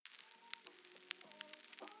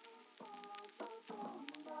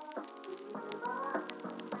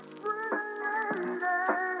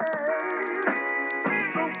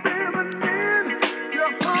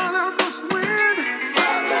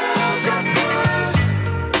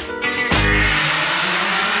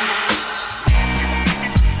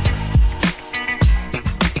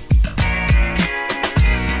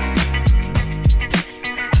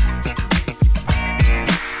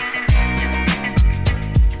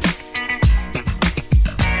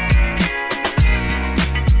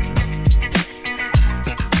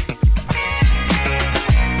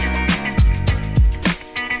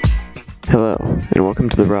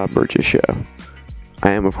to the Rob Burgess Show.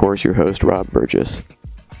 I am, of course, your host, Rob Burgess.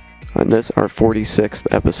 On this, our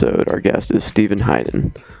 46th episode, our guest is Stephen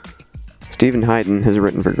Hyden. Stephen Hyden has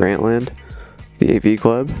written for Grantland, the AV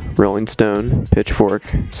Club, Rolling Stone, Pitchfork,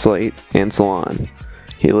 Slate, and Salon.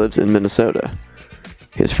 He lives in Minnesota.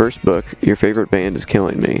 His first book, Your Favorite Band Is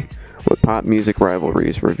Killing Me, What Pop Music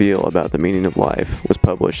Rivalries Reveal About the Meaning of Life, was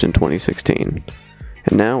published in 2016.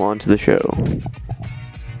 And now on to the show.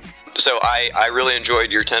 So I really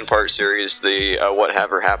enjoyed your 10-part series, the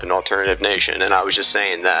Whatever Happened Alternative Nation, and I was just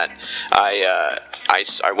saying that I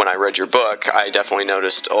when I read your book, I definitely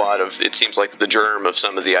noticed a lot of, it seems like the germ of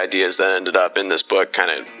some of the ideas that ended up in this book kind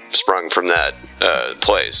of sprung from that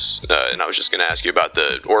place, and I was just going to ask you about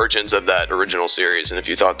the origins of that original series and if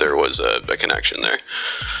you thought there was a connection there.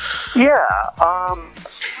 Yeah,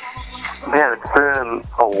 man, it's been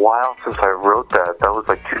a while since I wrote that. That was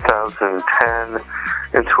like 2010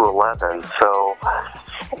 into 11, so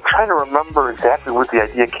I'm trying to remember exactly where the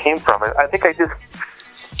idea came from. I think I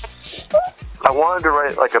wanted to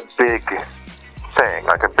write like a big thing,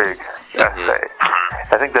 like a big essay.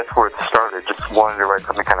 I think that's where it started, just wanting to write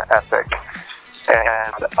something kind of epic.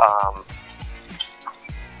 And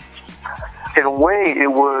in a way,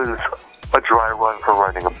 it was a dry run for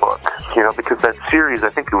writing a book, because that series, I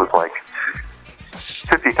think it was like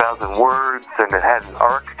 50,000 words, and it had an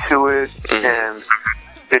arc to it, and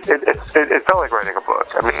it felt like writing a book.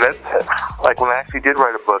 I mean, that's like when I actually did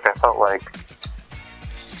write a book, I felt like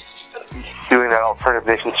doing that Alternative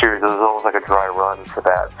Nation series was almost like a dry run for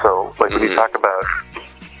that. So, like when you talk about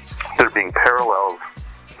there being parallels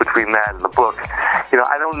between that and the book,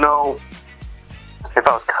 I don't know if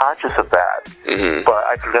I was conscious of that, but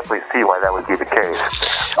I can definitely see why that would be the case.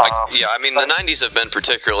 The 90s have been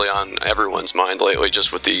particularly on everyone's mind lately,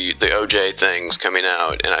 just with the OJ things coming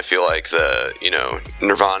out, and I feel like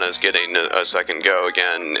Nirvana's getting a second go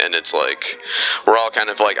again, and it's like, we're all kind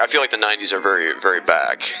of like, I feel like the 90s are very, very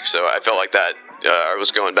back, so I felt like that. I was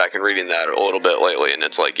going back and reading that a little bit lately, and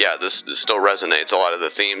it's like, yeah, this still resonates. A lot of the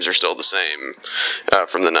themes are still the same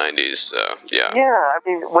from the 90s, so, yeah. Yeah, I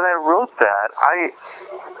mean, when I wrote that,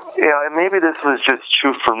 and maybe this was just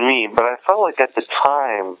true for me, but I felt like at the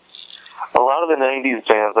time, a lot of the 90s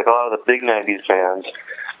bands, like a lot of the big 90s bands,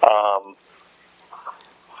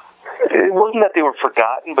 it wasn't that they were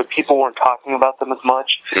forgotten, but people weren't talking about them as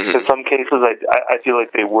much. In some cases, I feel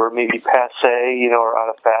like they were maybe passé, or out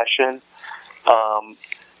of fashion.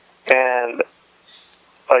 And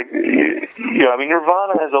like, I mean,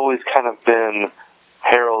 Nirvana has always kind of been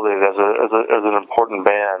heralded as an important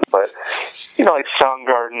band, but like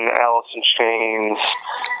Soundgarden, Alice in Chains,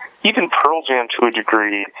 even Pearl Jam to a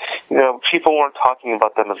degree, people weren't talking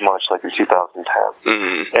about them as much like in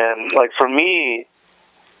 2010. And like for me,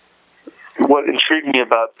 what intrigued me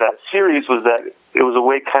about that series was that it was a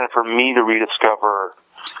way kind of for me to rediscover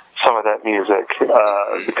some of that music,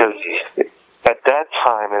 because at that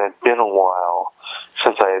time, it had been a while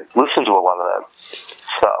since I had listened to a lot of that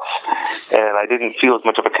stuff, and I didn't feel as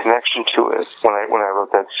much of a connection to it when I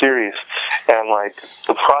wrote that series. And like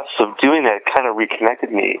the process of doing that kind of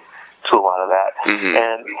reconnected me to a lot of that.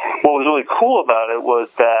 And what was really cool about it was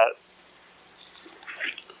that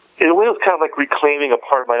in a way it was kind of like reclaiming a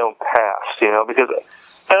part of my own past, because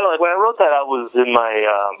I don't know, like when I wrote that, I was in my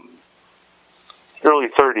early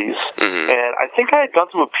 30s, and I think I had gone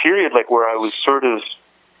through a period like where I was sort of,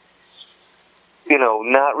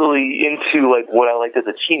 not really into like what I liked as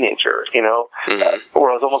a teenager, where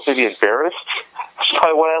I was almost maybe embarrassed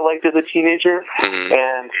by what I liked as a teenager,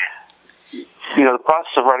 and the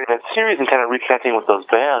process of writing that series and kind of reconnecting with those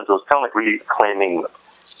bands was kind of like reclaiming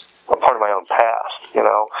a part of my own past, and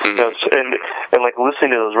like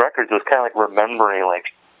listening to those records, it was kind of like remembering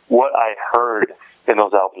like what I heard in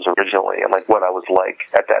those albums originally, and like what I was like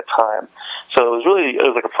at that time. So it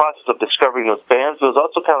was like a process of discovering those bands, but it was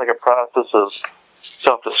also kind of like a process of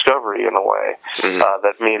self-discovery in a way,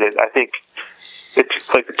 that made it, I think, it's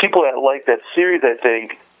like the people that like that series, I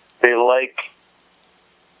think, they like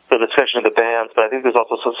the discussion of the bands, but I think there's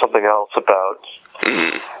also something else about,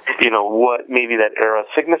 what maybe that era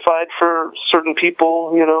signified for certain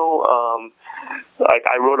people,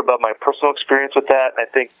 I wrote about my personal experience with that, and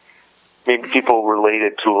I think maybe people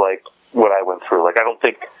related to like what I went through. Like I don't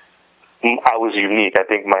think I was unique. I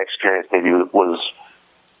think my experience maybe was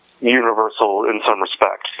universal in some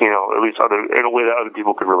respect, at least in a way that other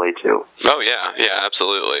people could relate to. Oh, yeah,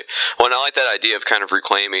 absolutely. Well, and I like that idea of kind of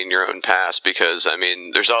reclaiming your own past, because, I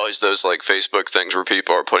mean, there's always those, like, Facebook things where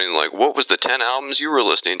people are putting, like, what was the 10 albums you were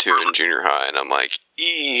listening to in junior high? And I'm like,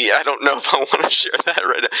 I don't know if I want to share that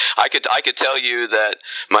right now. I could tell you that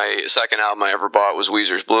my second album I ever bought was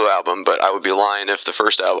Weezer's Blue Album, but I would be lying if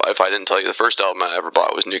I didn't tell you the first album I ever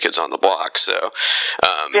bought was New Kids on the Block, so,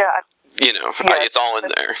 it's all in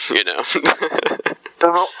there,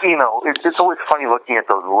 It's always funny looking at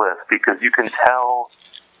those lists, because you can tell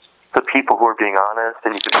the people who are being honest,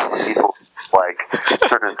 and you can tell the people like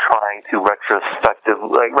sort of trying to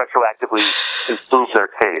retroactively improve their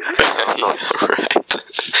taste. Right.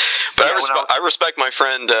 But I respect my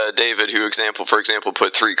friend David, who, for example,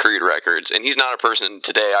 put 3 Creed records, and he's not a person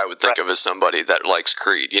today I would think of as somebody that likes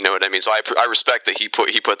Creed. You know what I mean? So I respect that he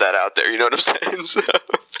put that out there. You know what I'm saying? So.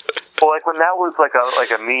 Well, like when that was like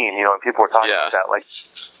a meme, and people were talking about that, like,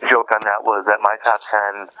 joke on that was that my top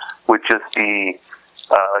 10 would just be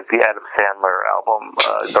like the Adam Sandler album,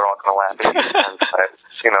 They're All Gonna Laugh at You,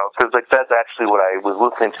 because like that's actually what I was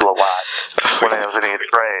listening to a lot when I was in 8th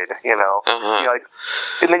grade, like,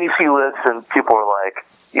 and then you see lists and people are like,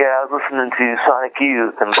 yeah, I was listening to Sonic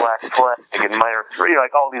Youth and Black Flag and Minor 3,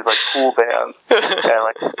 like all these like cool bands, and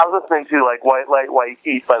like I was listening to like White Light, White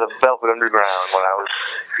Heat by the Velvet Underground when I was,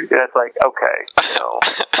 and it's like, okay,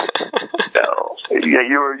 yeah,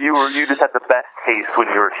 you just had the best taste when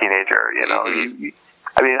you were a teenager,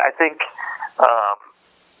 I think,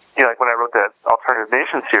 like when I wrote that Alternative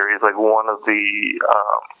Nation series, like one of the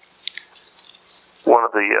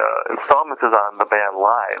installments is on the band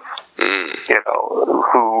Live,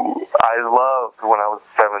 who I loved when I was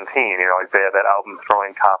 17. Like they had that album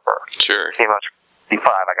Throwing Copper. Sure. Came out in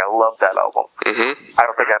 1985. Like I loved that album. Mm-hmm. I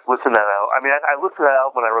don't think I've listened to that album. I mean, I listened to that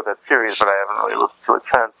album when I wrote that series, but I haven't really listened to it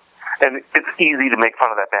since. And it's easy to make fun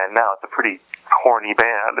of that band now. It's a pretty corny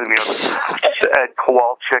band. And, Ed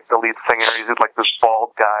Kowalczyk, the lead singer, he's like this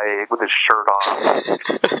bald guy with his shirt on.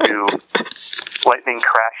 Lightning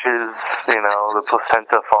crashes, the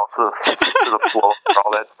placenta falls to the floor,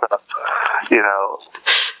 all that stuff.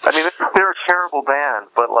 I mean, they're a terrible band,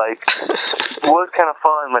 but like, it was kind of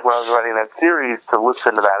fun, like when I was writing that series, to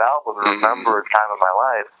listen to that album and remember a time in my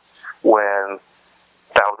life when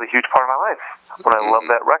that was a huge part of my life, when I loved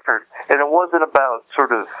that record. And it wasn't about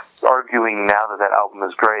sort of arguing now that album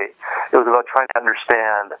is great. It was about trying to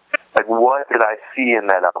understand, like, what did I see in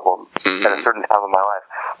that album at a certain time in my life?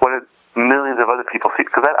 What did millions of other people see?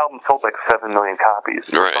 Because that album sold like 7 million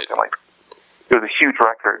copies. Or something like that. It was a huge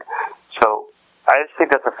record. So I just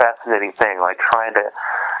think that's a fascinating thing, like trying to,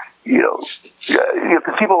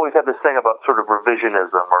 because people always have this thing about sort of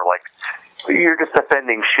revisionism, or like, you're just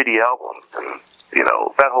defending shitty albums, and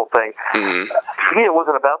that whole thing. For me, it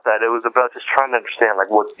wasn't about that. It was about just trying to understand, like,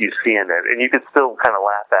 what you see in it. And you could still kind of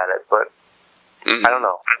laugh at it, but I don't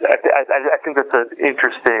know. I think that's an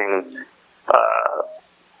interesting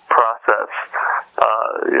process,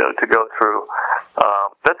 to go through.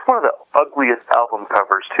 That's one of the ugliest album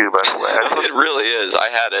covers, too, by the way. It really is. I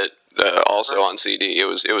had it also on CD. It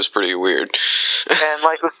was pretty weird. And,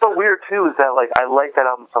 like, what's so weird, too, is that, like, I like that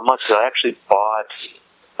album so much that I actually bought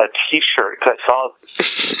a T-shirt, because I saw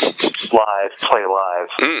play live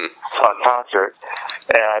on concert,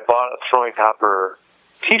 and I bought a Throwing Copper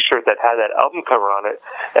T-shirt that had that album cover on it,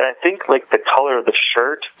 and I think like the color of the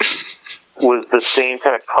shirt was the same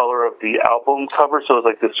kind of color of the album cover, so it was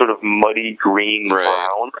like this sort of muddy green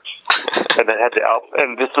brown, and then had the album,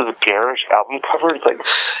 and this was a garish album cover. It's like,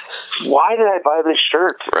 why did I buy this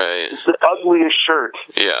shirt? Right. It's the ugliest shirt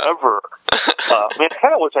ever. I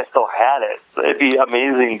kind of wish I still had it. It'd be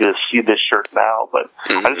amazing to see this shirt now, but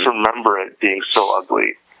I just remember it being so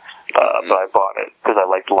ugly. But I bought it because I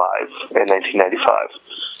liked Live in 1995.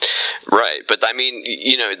 Right, but I mean,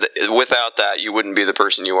 without that, you wouldn't be the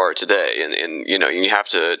person you are today, and you have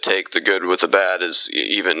to take the good with the bad, as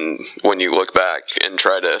even when you look back and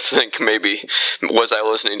try to think, maybe, was I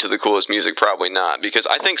listening to the coolest music? Probably not, because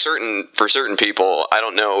I think for certain people, I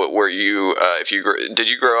don't know where did you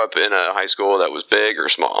grow up in a high school that was big or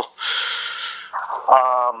small?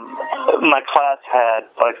 My class had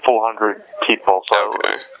like 400 people, so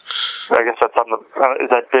okay. I guess that's on the. Is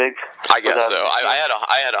that big? I guess so.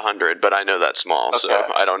 I had 100, but I know that's small, okay. So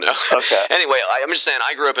I don't know. Okay. Anyway, I'm just saying,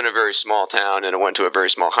 I grew up in a very small town, and I went to a very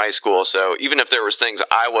small high school. So even if there was things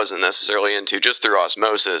I wasn't necessarily into, just through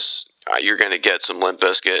osmosis, you're going to get some Limp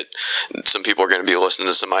Bizkit. Some people are going to be listening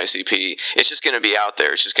to some ICP. It's just going to be out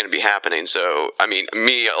there. It's just going to be happening. So, I mean,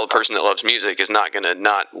 me, a person that loves music, is not going to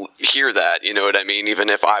not hear that, you know what I mean? Even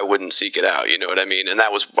if I wouldn't seek it out, you know what I mean? And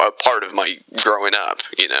that was a part of my growing up,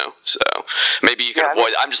 you know? So, maybe you can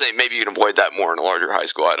avoid, I'm just saying, maybe you can avoid that more in a larger high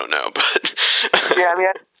school. I don't know, but... Yeah, I mean,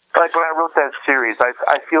 like when I wrote that series,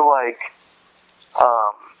 I feel like,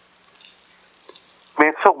 I mean,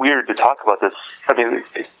 it's so weird to talk about this. I mean,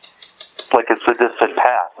 like it's a distant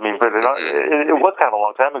past. I mean, but it was kind of a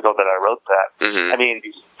long time ago that I wrote that. Mm-hmm. I mean,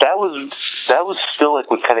 that was still like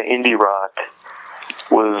when kind of indie rock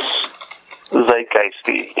was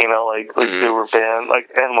zeitgeisty, you know, like there were bands like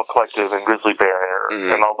Animal Collective and Grizzly Bear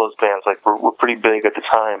and all those bands like were pretty big at the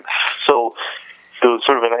time. So there was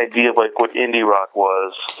sort of an idea of like what indie rock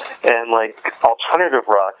was, and like alternative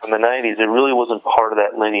rock in the 90s, it really wasn't part of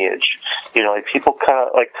that lineage. You know, like people kind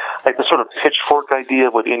of like the sort of pitchfork idea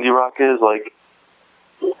of what indie rock is, like,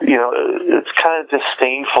 you know, it's kind of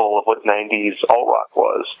disdainful of what 90s alt rock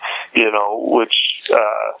was, you know, which,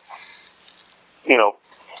 you know,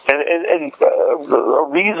 and a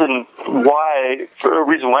reason why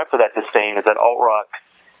for that disdain is that alt rock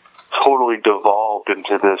totally devolved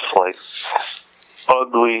into this like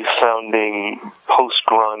ugly sounding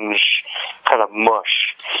post-grunge kind of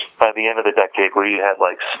mush by the end of the decade, where you had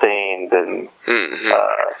like Stained and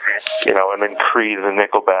you know, and then Creed and the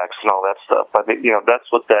Nickelbacks and all that stuff. I think, you know,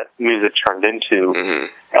 that's what that music turned into.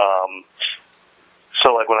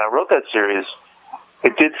 So like when I wrote that series,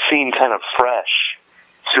 it did seem kind of fresh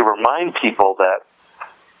to remind people that,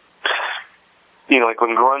 you know, like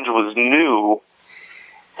when grunge was new,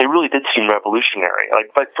 it really did seem revolutionary.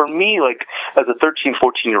 Like for me, like as a 13,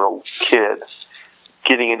 14-year-old kid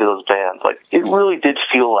getting into those bands, like it really did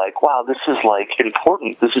feel like, wow, this is like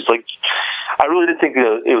important. This is like, I really did think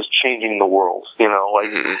it was changing the world, you know,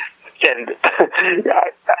 like, and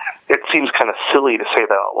it seems kind of silly to say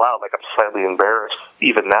that out loud. Like I'm slightly embarrassed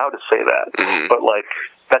even now to say that, but like,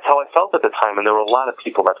 that's how I felt at the time, and there were a lot of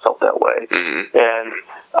people that felt that way. And,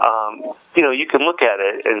 you know, you can look at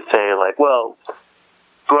it and say, like, well,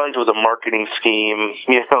 grunge was a marketing scheme,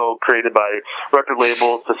 you know, created by record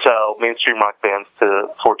labels to sell mainstream rock bands to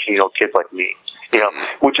 14-year-old kids like me, you know,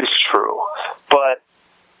 which is true. But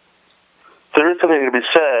there is something to be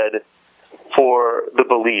said for the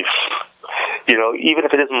belief, you know, even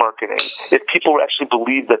if it is marketing. If people actually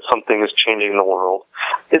believe that something is changing the world,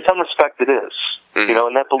 in some respect it is, you know,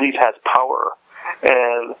 and that belief has power.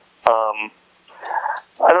 And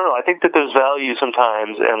I don't know, I think that there's value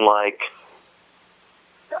sometimes in, like,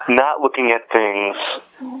 not looking at things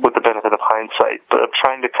with the benefit of hindsight, but of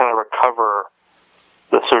trying to kind of recover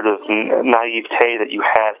the sort of naivete that you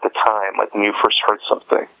had at the time, like when you first heard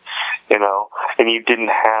something, you know, and you didn't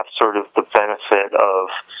have sort of the benefit of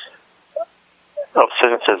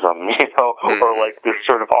cynicism, you know, or like this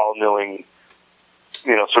sort of all-knowing,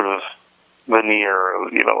 you know, sort of veneer,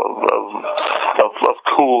 you know, of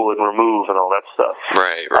cool and remove and all that stuff.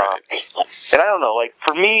 Right. And I don't know, like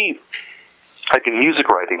for me, like in music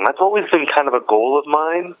writing, that's always been kind of a goal of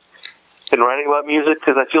mine in writing about music,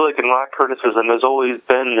 because I feel like in rock criticism, there's always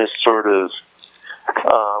been this sort of,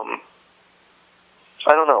 I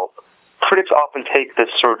don't know, critics often take this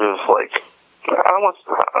sort of like, I don't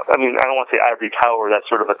want to say ivory tower, that's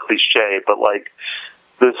sort of a cliche, but like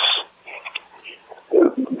this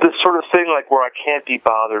sort of thing, like where I can't be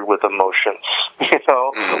bothered with emotions, you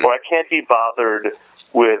know, or I can't be bothered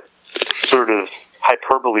with sort of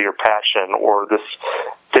hyperbole or passion, or this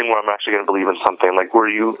thing where I'm actually going to believe in something, like where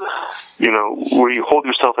you hold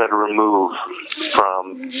yourself at a remove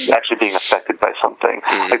from actually being affected by something.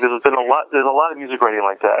 Like there's a lot of music writing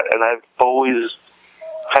like that, and I've always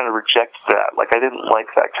kind of rejected that. Like I didn't like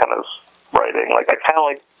that kind of writing. Like I kind of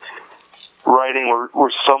like writing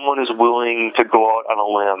where someone is willing to go out on a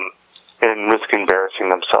limb and risk embarrassing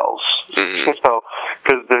themselves, you know,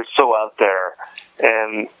 because they're so out there.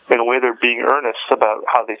 And in a way, they're being earnest about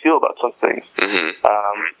how they feel about something,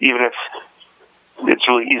 even if it's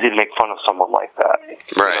really easy to make fun of someone like that.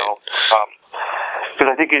 Right. You know? Because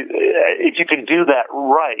I think if you can do that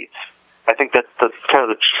right, I think that's the kind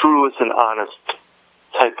of the truest and honest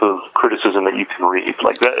type of criticism that you can read.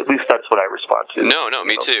 Like that, at least that's what I respond to. No,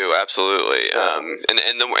 me too, absolutely. Yeah.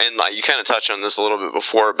 And you kind of touched on this a little bit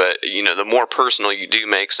before, but you know, the more personal you do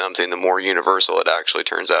make something, the more universal it actually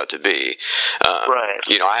turns out to be. Right.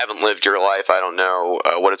 You know, I haven't lived your life. I don't know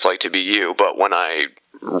what it's like to be you, but when I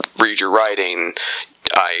read your writing,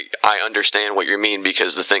 I understand what you mean,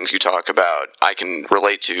 because the things you talk about, I can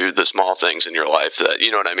relate to the small things in your life that,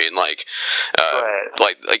 you know what I mean? Like, right.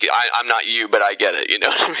 like I'm not you, but I get it, you know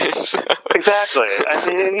what I mean? So. Exactly. I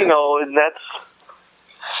mean, you know, and that's,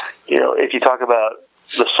 you know, if you talk about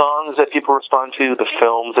the songs that people respond to, the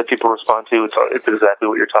films that people respond to, it's exactly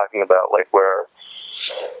what you're talking about, like where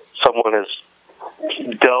someone has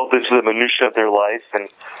delved into the minutia of their life, and,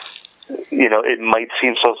 you know, it might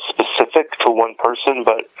seem so specific to one person,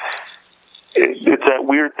 but it's that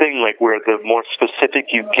weird thing, like where the more specific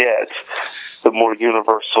you get, the more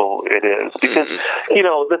universal it is. Because, you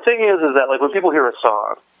know, the thing is that, like, when people hear a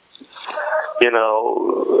song, you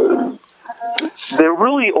know, they're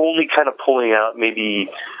really only kind of pulling out maybe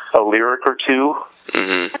a lyric or two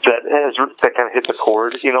that kind of hit the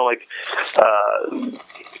chord. You know, like,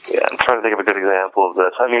 yeah, I'm trying to think of a good example of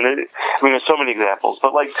this. I mean, there's so many examples,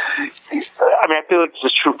 but like, I mean, I feel like this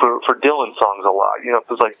is true for Dylan songs a lot. You know,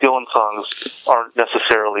 because like Dylan songs aren't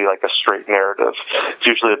necessarily like a straight narrative. It's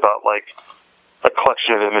usually about like a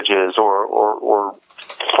collection of images or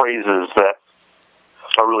phrases that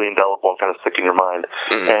are really indelible and kind of stick in your mind.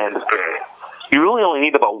 And you really only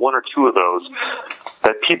need about one or two of those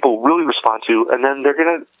that people really respond to, and then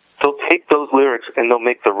they'll take those lyrics and they'll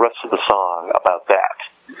make the rest of the song about that.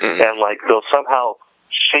 And like they'll somehow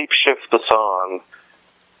shape-shift the song.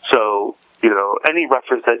 So, you know, any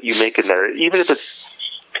reference that you make in there, even if it's,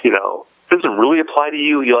 you know, doesn't really apply to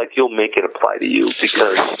you, you'll make it apply to you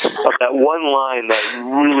because of that one line that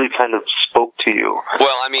really kind of spoke to you.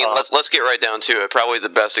 Well, I mean, let's get right down to it. Probably the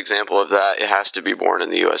best example of that, it has to be Born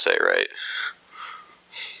in the USA, right?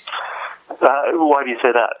 Why do you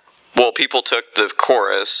say that? Well, people took the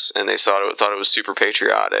chorus and they thought it was super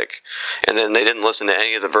patriotic, and then they didn't listen to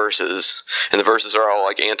any of the verses, and the verses are all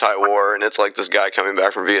like anti-war, and it's like this guy coming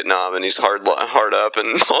back from Vietnam and he's hard up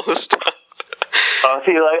and all this stuff. So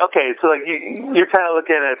you're like, okay, so like you're kind of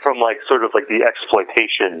looking at it from like sort of like the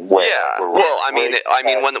exploitation way. Yeah. Well, I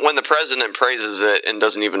mean, when the president praises it and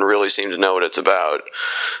doesn't even really seem to know what it's about,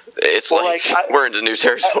 it's we're into new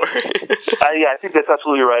territory. Yeah, I think that's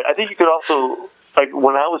absolutely right. I think you could also, like,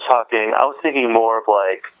 when I was talking, I was thinking more of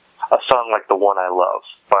like a song like The One I Love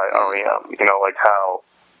by R.E.M. You know, like how,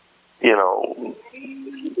 you know,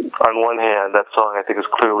 on one hand, that song I think is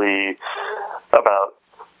clearly about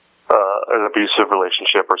an abusive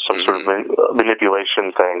relationship or some sort of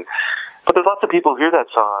manipulation thing. But there's lots of people who hear that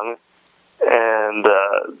song, and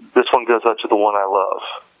this one goes out to the one I love,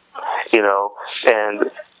 you know, and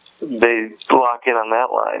they lock in on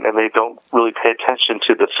that line, and they don't really pay attention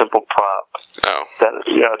to the simple prop that,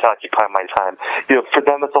 you know, to occupy my time. You know, for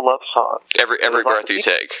them, it's a love song. Every breath you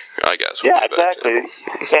take, I guess. Yeah, exactly.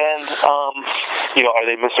 And, you know, are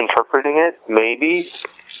they misinterpreting it? Maybe.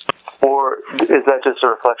 Or is that just a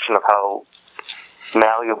reflection of how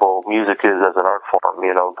malleable music is as an art form,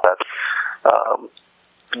 you know, that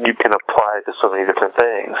you can apply it to so many different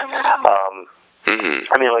things?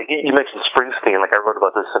 I mean, like, you mentioned Springsteen, like I wrote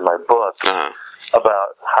about this in my book,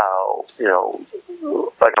 about how, you know,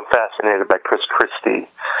 like I'm fascinated by Chris Christie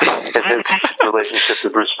and his relationship to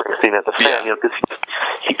Bruce Springsteen as a fan, you know, because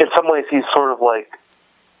in some ways he's sort of like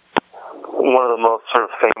one of the most sort of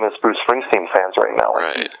famous Bruce Springsteen fans right now.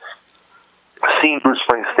 Like, seen Bruce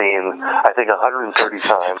Springsteen, I think 130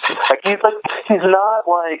 times. Like he's not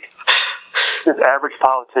like this average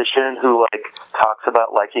politician who like talks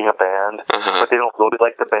about liking a band, but they don't really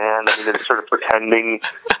like the band. I mean, they're sort of pretending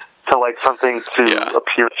to like something to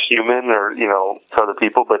appear human or, you know, to other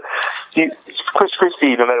people. But Chris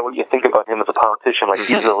Christie, no matter what you think about him as a politician, like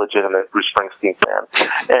he's a legitimate Bruce Springsteen fan.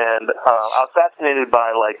 And I was fascinated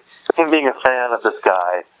by like him being a fan of this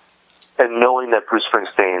guy and knowing that Bruce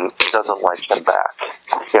Springsteen doesn't like him back,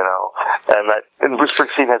 you know, and Bruce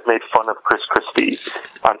Springsteen has made fun of Chris Christie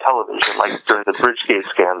on television, like during the Bridgegate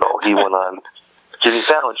scandal. He went on Jimmy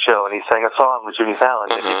Fallon's show and he sang a song with Jimmy Fallon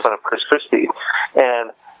making fun of Chris Christie,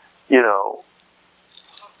 and you know,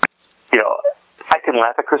 I can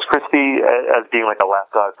laugh at Chris Christie as being like a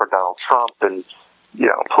lapdog for Donald Trump, and you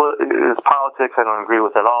know, his politics I don't agree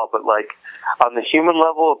with at all, but like on the human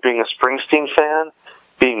level of being a Springsteen fan,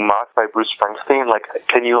 being mocked by Bruce Springsteen, like,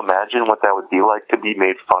 can you imagine what that would be like to be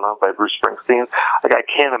made fun of by Bruce Springsteen? Like, I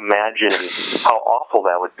can't imagine how awful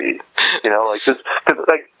that would be. You know, like, cause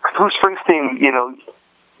like, Bruce Springsteen, you know,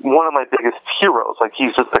 one of my biggest heroes. Like,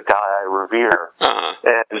 he's just a guy I revere.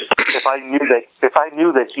 And if I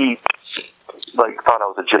knew that he like thought I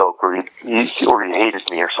was a joke, or he hated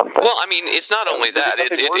me or something. Well, I mean, it's not only that;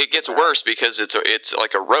 it gets worse because it's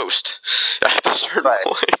like a roast at a certain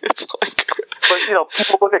point. It's like, but you know,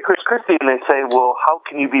 people look at Chris Christie and they say, "Well, how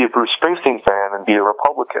can you be a Bruce Springsteen fan and be a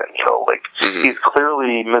Republican?" You know, like he's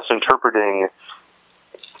clearly misinterpreting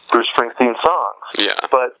Bruce Springsteen songs. Yeah,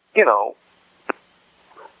 but you know,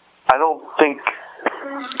 I don't think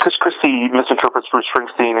Chris Christie misinterprets Bruce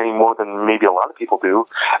Springsteen any more than maybe a lot of people do.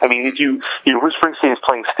 I mean, if you know, Bruce Springsteen is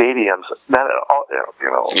playing stadiums. That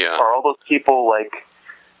are all those people like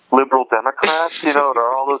liberal Democrats? You know,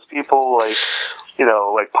 are all those people like, you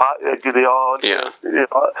know, like do they all? Yeah. You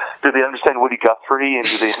know, do they understand Woody Guthrie and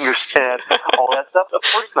do they understand all that stuff? Of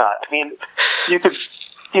course not. I mean, you could,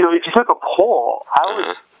 you know, if you took a poll,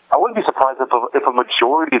 I wouldn't be surprised if a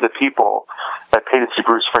majority of the people that pay to see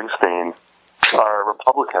Bruce Springsteen are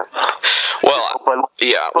Republicans. Well,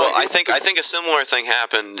 yeah. Well, I think a similar thing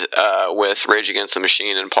happened with Rage Against the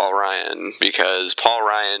Machine and Paul Ryan, because Paul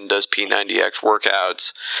Ryan does P90X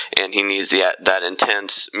workouts and he needs that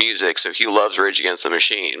intense music, so he loves Rage Against the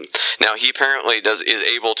Machine. Now he apparently is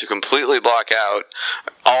able to completely block out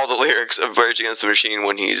all the lyrics of Rage Against the Machine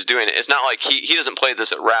when he's doing it. It's not like he doesn't play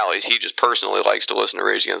this at rallies. He just personally likes to listen to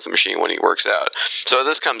Rage Against the Machine when he works out. So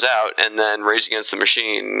this comes out, and then Rage Against the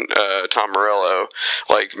Machine, Tom Morello,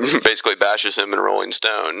 like basically bashes him in Rolling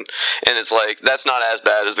Stone, and it's like that's not as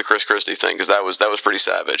bad as the Chris Christie thing, because that was pretty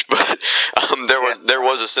savage. But there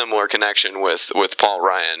was a similar connection with Paul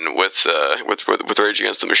Ryan with Rage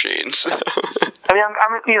Against the Machine. So. I mean,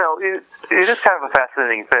 I'm you know, it is kind of a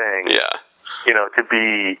fascinating thing. Yeah. You know, to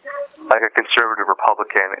be like a conservative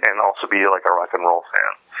Republican and also be like a rock and roll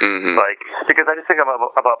fan. Mm-hmm. Like, because I just think about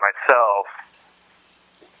myself.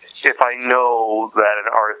 If I know that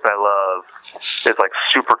an artist I love is like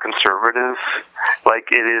super conservative,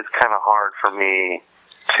 like it is kind of hard for me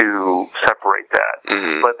to separate that.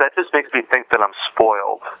 Mm-hmm. But that just makes me think that I'm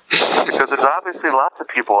spoiled, because there's obviously lots of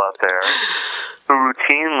people out there who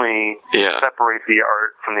routinely separate the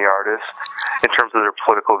art from the artist in terms of their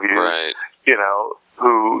political views. Right. You know,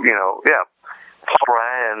 who, you know, Paul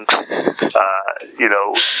Ryan, you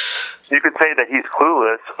know, you could say that he's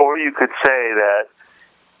clueless, or you could say that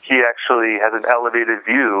he actually has an elevated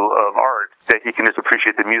view of art, that he can just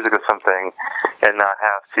appreciate the music of something and not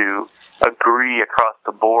have to agree across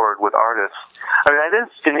the board with artists. I mean, that is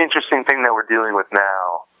an interesting thing that we're dealing with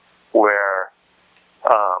now, where,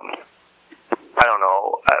 I don't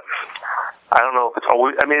know. I don't know if it's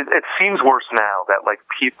always, I mean, it seems worse now that, like,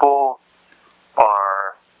 people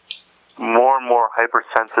are more and more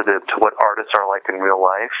hypersensitive to what artists are like in real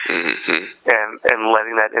life, mm-hmm. and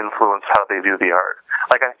letting that influence how they view the art.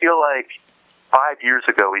 Like, I feel like 5 years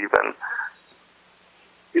ago even,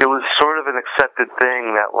 it was sort of an accepted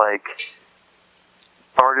thing that, like,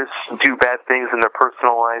 artists do bad things in their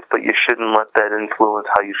personal life, but you shouldn't let that influence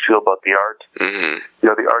how you feel about the art. Mm-hmm. You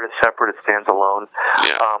know, the art is separate, it stands alone.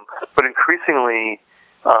 Yeah. But increasingly,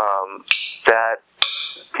 that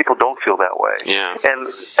people don't feel that way. Yeah. And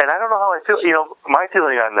I don't know how I feel. You know, my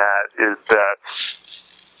feeling on that is that,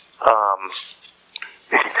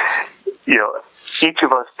 you know, each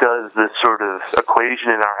of us does this sort of equation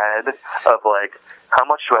in our head of, like, how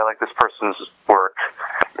much do I like this person's work,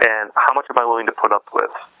 and how much am I willing to put up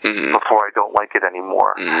with mm-hmm. before I don't like it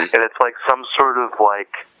anymore? Mm-hmm. And it's like some sort of,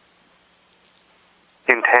 like,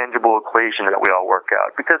 intangible equation that we all work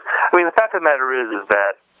out. Because, I mean, the fact of the matter is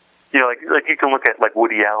that, you know, like you can look at, like,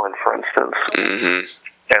 Woody Allen, for instance, mm-hmm.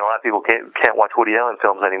 and a lot of people can't watch Woody Allen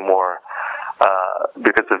films anymore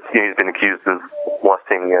because of, you know, he's been accused of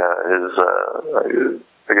molesting his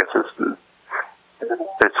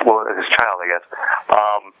child, I guess.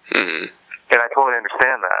 Mm-hmm. And I totally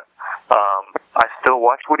understand that. I still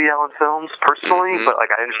watch Woody Allen films personally, mm-hmm. but,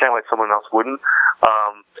 like, I understand why someone else wouldn't.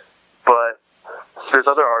 But there's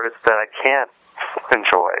other artists that I can't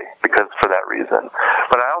enjoy because for that reason.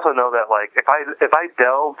 But I also know that, like, if I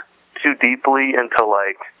delved too deeply into,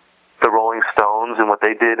 like, the Rolling Stones and what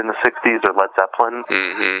they did in the 60s, or Led Zeppelin,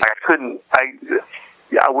 mm-hmm.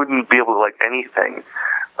 I wouldn't be able to like anything.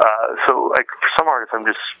 So, like, for some artists, I'm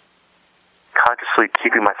just consciously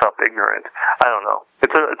keeping myself ignorant. I don't know.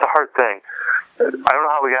 It's a hard thing. I don't know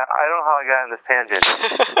how I got in this tangent.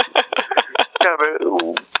 Yeah,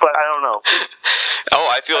 but I don't know. Oh,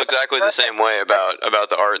 I feel exactly the same way about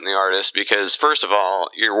the art and the artist, because first of all,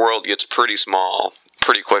 your world gets pretty small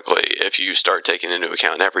pretty quickly if you start taking into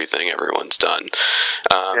account everything everyone's done.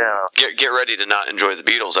 Get ready to not enjoy the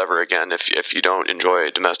Beatles ever again if you don't enjoy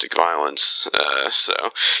domestic violence. So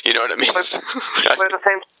you know what I mean. But at the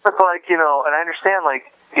same time, it's like, you know, and I understand,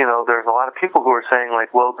 like, you know, there's a lot of people who are saying,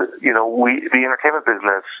 like, well, you know, the entertainment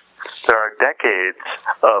business, there are decades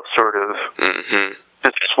of sort of mm-hmm.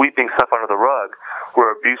 just sweeping stuff under the rug,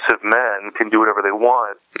 where abusive men can do whatever they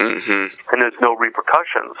want, mm-hmm. and there's no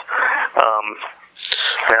repercussions.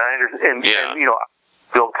 And I understand, and you know,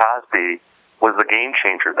 Bill Cosby was the game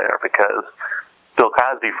changer there, because Bill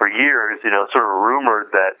Bill Cosby for years, sort of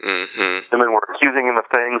rumored that women were accusing him of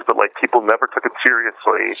things, but like people never took it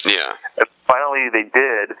seriously. Yeah. And finally they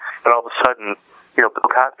did, and all of a sudden, Bill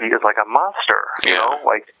Cosby is like a monster. You know,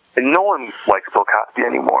 like, and no one likes Bill Cosby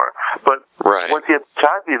anymore. But once you have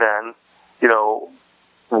Cosby, then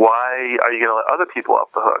why are you going to let other people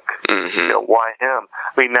off the hook? Why him?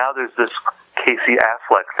 I mean, now there's this Casey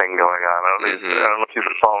Affleck thing going on. I don't know if you've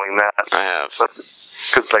been following that. I have. But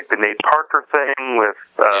because like the Nate Parker thing with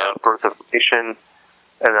Birth of a Nation,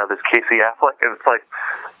 and now this Casey Affleck, and it's like,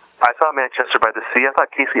 I saw Manchester by the Sea. I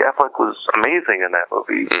thought Casey Affleck was amazing in that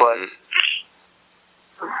movie, but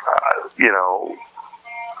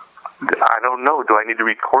I don't know. Do I need to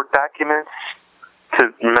read court documents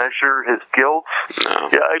to measure his guilt? No.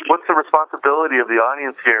 Yeah, what's the responsibility of the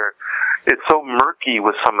audience here? It's so murky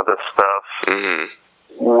with some of this stuff.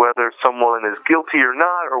 Whether someone is guilty or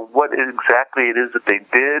not, or what exactly it is that they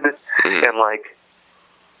did, and like,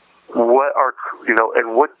 what are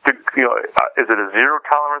and what is it a zero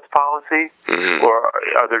tolerance policy, or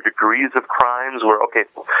are there degrees of crimes where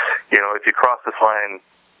if you cross this line,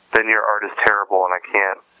 then your art is terrible and I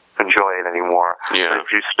can't enjoy it anymore. Yeah. But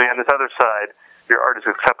if you stay on this other side, your art is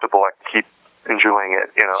acceptable. I can keep enjoying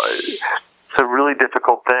it. It's a really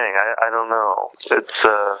difficult thing. I don't know. It's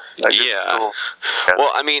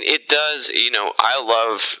Well, I mean, it does. I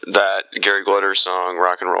love that Gary Glitter song,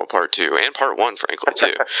 "Rock and Roll Part 2" and Part 1, frankly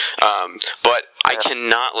too. But I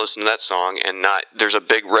cannot listen to that song and not. There's a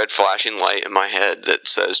big red flashing light in my head that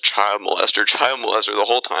says "child molester, child molester" the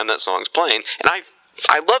whole time that song's playing, and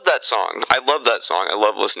I love that song. I love that song. I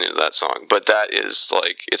love listening to that song. But that is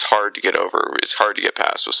like, it's hard to get over. It's hard to get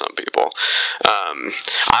past with some people.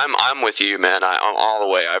 I'm with you, man. I'm all the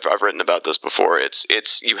way. I've written about this before. It's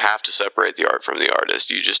you have to separate the art from the artist.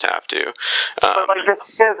 You just have to. But like the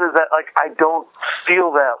thing is that like I don't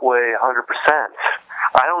feel that way 100%.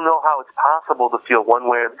 I don't know how it's possible to feel one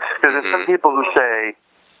way. There's some people who say,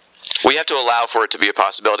 we have to allow for it to be a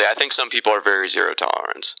possibility. I think some people are very zero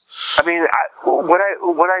tolerance. I mean, what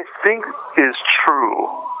I think is true,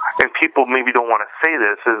 and people maybe don't want to say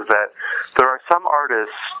this, is that there are some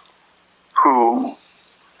artists who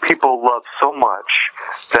people love so much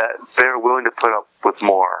that they're willing to put up with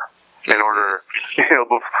more in order,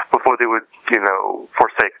 before they would,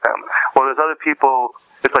 forsake them. Well, there's other people.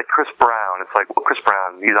 It's like Chris Brown. It's like, well, Chris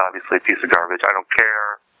Brown, he's obviously a piece of garbage. I don't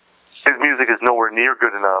care. His music is nowhere near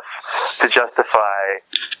good enough to justify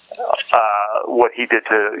what he did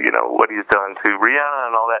to, what he's done to Rihanna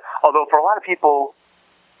and all that. Although for a lot of people,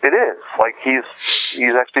 it is. Like, he's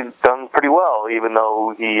actually done pretty well, even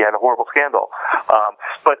though he had a horrible scandal.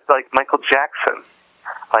 But, like, Michael Jackson,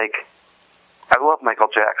 like, I love Michael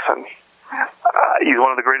Jackson. He's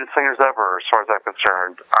one of the greatest singers ever, as far as I'm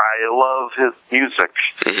concerned. I love his music.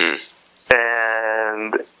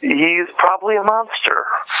 And he's probably a monster.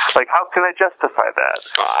 Like, how can I justify that?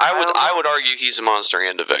 I would argue he's a monster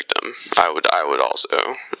and a victim. I would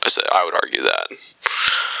argue that.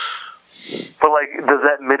 But like, does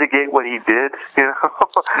that mitigate what he did?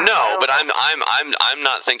 No, but I'm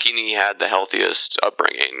not thinking he had the healthiest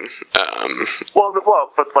upbringing. Well,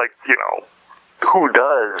 but like, who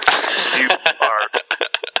does? You are.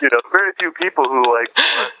 Very few people who are like,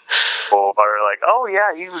 oh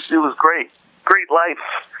yeah, it was great life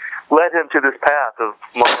led him to this path of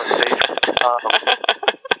molestation.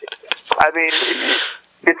 I mean,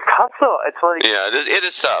 it's tough though. It's like, yeah, it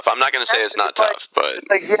is tough. I'm not going to say it's not tough, but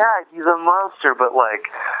like, yeah, he's a monster, but like,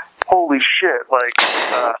 holy shit, like,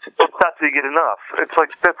 don't stop till you get enough. It's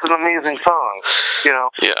like, that's an amazing song, Yeah.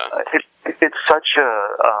 It's such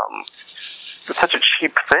a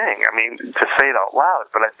cheap thing. I mean, to say it out loud,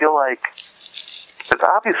 but I feel like it's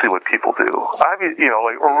obviously what people do. Or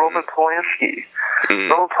Roman Polanski.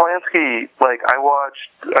 Roman Polanski, like, I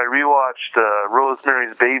rewatched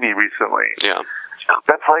Rosemary's Baby recently. Yeah.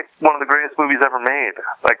 That's like one of the greatest movies ever made.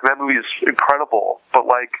 Like, that movie is incredible. But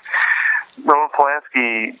like, Roman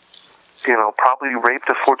Polanski, probably raped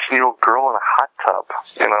a 14-year-old girl in a hot tub.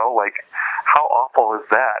 Like, how awful is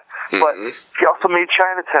that? But he also made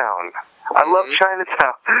Chinatown. I love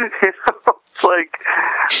Chinatown. It's like,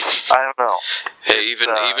 I don't know. Hey,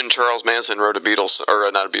 even Charles Manson wrote not a Beatles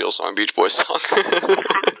song, Beach Boys song.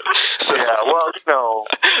 So. Yeah, well,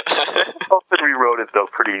 Wilson rewrote it though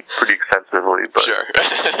pretty extensively. But, sure.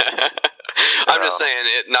 I'm just saying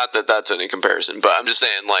it. Not that that's any comparison, but I'm just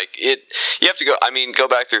saying, like, it. You have to go. I mean, go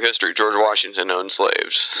back through history. George Washington owned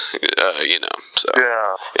slaves. So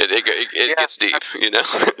yeah, it gets deep.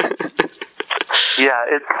 Yeah,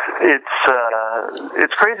 it's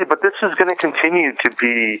crazy, but this is going to continue to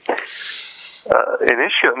be an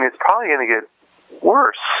issue. I mean, it's probably going to get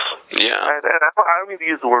worse. Yeah. And I don't mean to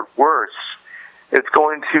use the word worse. It's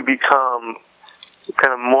going to become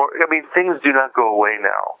kind of more. I mean, things do not go away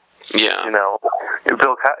now. Yeah.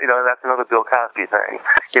 That's another Bill Cosby thing.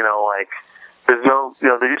 Like there's no,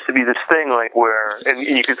 there used to be this thing like where, and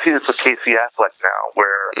you can see this with Casey Affleck now,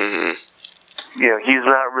 where he's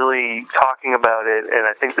not really talking about it, and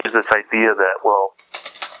I think there's this idea that, well,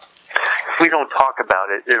 if we don't talk about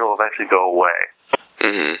it, it'll eventually go away.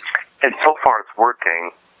 Mm-hmm. And so far it's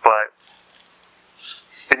working, but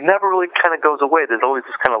it never really kind of goes away. There's always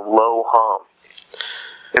this kind of low hum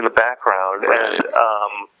in the background, right. And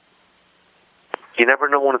you never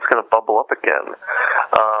know when it's going to bubble up again.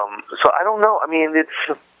 So I don't know. I mean, it's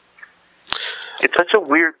such a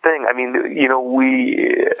weird thing. I mean,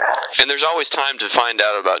 and there's always time to find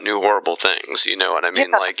out about new horrible things, you know what I mean?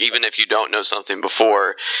 Yeah. Like, even if you don't know something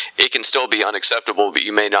before, it can still be unacceptable, but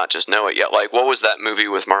you may not just know it yet. Like, what was that movie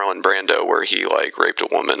with Marlon Brando where he, like, raped a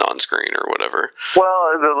woman on screen or whatever?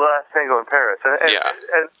 Well, The Last Tango in Paris.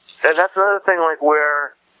 And that's another thing, like,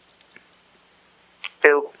 where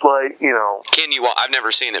it's like, Can you? I've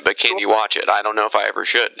never seen it, but can you watch it? I don't know if I ever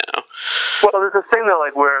should now. Well, there's this thing though,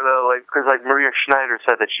 like where because like Maria Schneider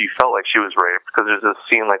said that she felt like she was raped, because there's this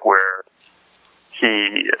scene like where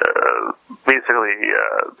he basically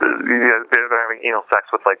they're having anal sex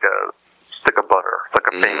with like a stick of butter. It's like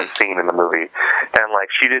a famous scene in the movie, and like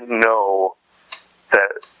she didn't know that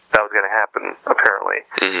was going to happen apparently,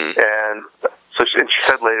 and so she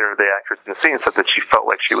said later, the actress in the scene said that she felt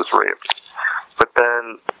like she was raped. But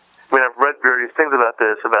then, I mean, I've read various things about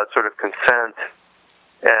this, about sort of consent,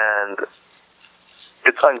 and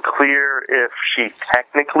it's unclear if she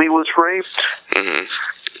technically was raped.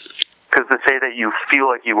 Because to say that you feel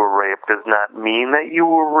like you were raped does not mean that you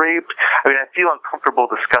were raped. I mean, I feel uncomfortable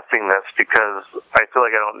discussing this because I feel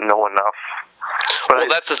like I don't know enough. But well,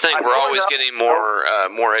 that's the thing. We're always getting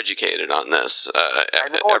more educated on this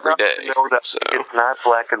every day. I know that it's not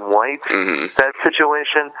black and white, that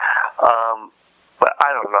situation. But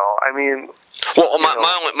I don't know. I mean... Well,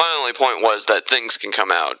 my only point was that things can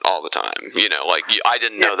come out all the time. Like, I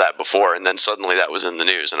didn't know that before, and then suddenly that was in the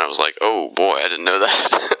news, and I was like, oh, boy, I didn't know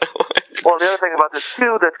that. Well, the other thing about this,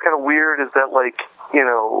 too, that's kind of weird is that, like,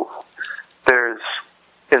 there's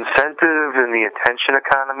incentive in the attention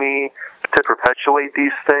economy to perpetuate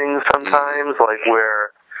these things sometimes, like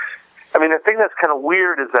where... I mean, the thing that's kind of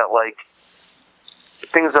weird is that, like,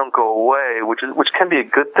 things don't go away, which can be a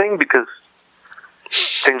good thing, because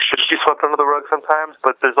things should be swept under the rug sometimes,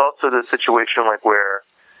 but there's also the situation like where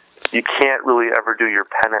you can't really ever do your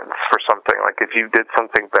penance for something. Like if you did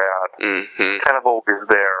something bad, it's kind of always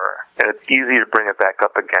there, and it's easy to bring it back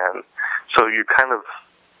up again. So you kind of,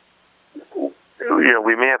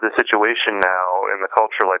 we may have the situation now in the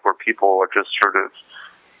culture like where people are just sort of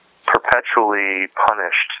perpetually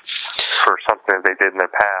punished for something that they did in their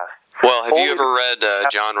past. Well, have you ever read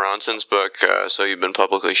John Ronson's book, So You've Been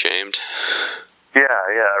Publicly Shamed? Yeah,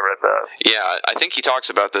 I read that. Yeah, I think he talks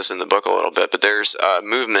about this in the book a little bit, but there's a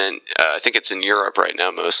movement, I think it's in Europe right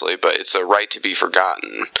now mostly, but it's a right to be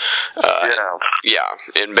forgotten.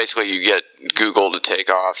 And basically you get Google to take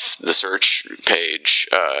off the search page,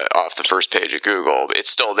 off the first page of Google. It's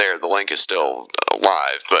still there, the link is still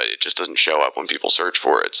live, but it just doesn't show up when people search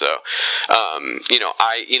for it. So,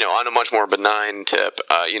 on a much more benign tip,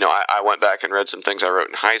 I went back and read some things I wrote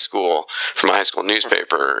in high school for my high school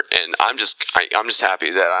newspaper, and I'm just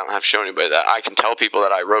happy that I don't have to show anybody that. I can tell people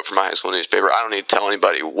that I wrote for my high school newspaper. I don't need to tell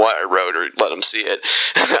anybody what I wrote or let them see it.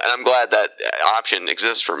 And I'm glad that option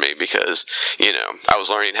exists for me because, I was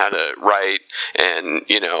learning how to write and,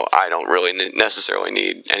 I don't really necessarily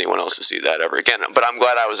need anyone else to see that ever again. But I'm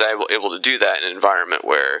glad I was able to do that in an environment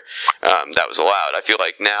where that was allowed. I feel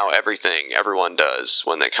like now everything everyone does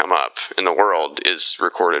when they come up in the world is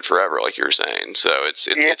recorded forever, like you were saying. So it's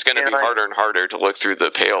going to be harder and harder to look through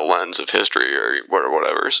the pale lens of history or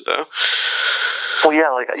whatever. So, well, yeah,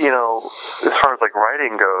 like as far as like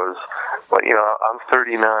writing goes, like I'm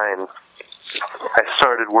 39. I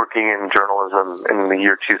started working in journalism in the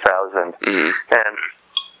year 2000, and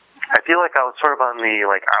I feel like I was sort of on the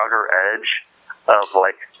like outer edge of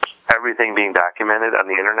like everything being documented on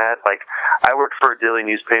the internet. Like I worked for a daily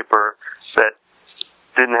newspaper that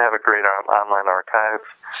didn't have a great online archive,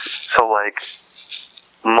 so like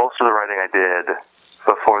most of the writing I did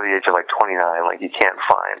before the age of like 29, like you can't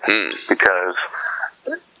find because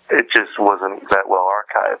it just wasn't that well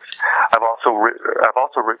archived. I've also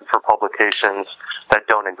written for publications that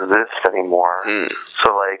don't exist anymore.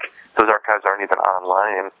 So like those archives aren't even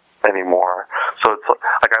online anymore. So it's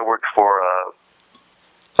like I worked for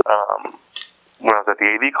when I was at the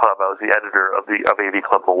AV Club, I was the editor of AV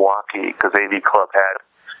Club Milwaukee, because AV Club had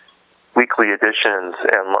weekly editions,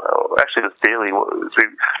 and actually it was daily.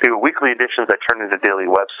 They were weekly editions that turned into daily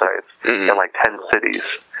websites in like 10 cities.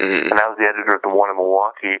 And I was the editor of the one in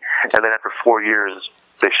Milwaukee. And then after 4 years,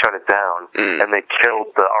 they shut it down and they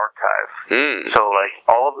killed the archive. So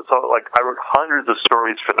like I wrote hundreds of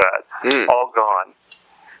stories for that, all gone.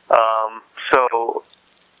 So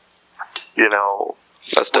you know.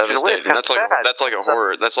 That's devastating. That's like a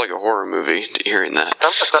horror. That's like a horror movie. Hearing that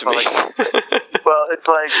to me. Well, it's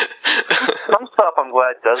like some stuff I'm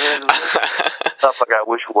glad doesn't exist. Stuff like I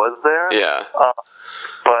wish was there. Yeah.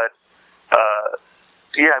 But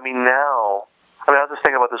yeah, I mean now. I was just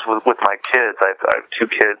thinking about this with my kids. I have 2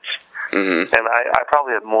 kids, and I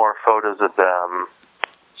probably have more photos of them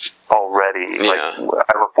already. Yeah. Like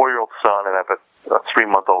I have a 4-year-old son and I have a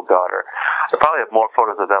 3-month-old daughter. I probably have more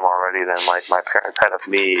photos of them already than like my parents had of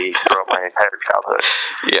me throughout my entire childhood.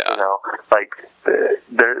 Yeah. You know, like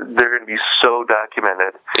they're going to be so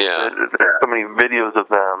documented. Yeah. There's so many videos of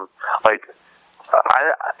them. Like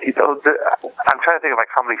I'm trying to think of like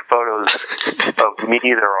how many photos of me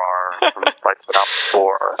there are from like when I was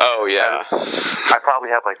 4. Oh yeah. And I probably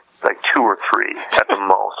have like 2 or 3 at the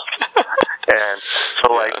most. And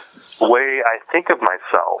so like the way I think of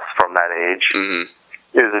myself from that age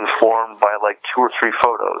is informed by like 2 or 3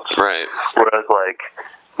 photos. Right. Whereas like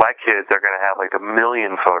my kids are going to have like 1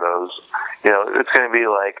 million photos. You know, it's going to be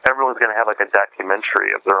like everyone's going to have like a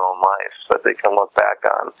documentary of their own life that they can look back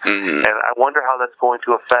on. And I wonder how that's going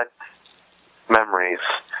to affect memories.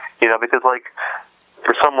 You know, because like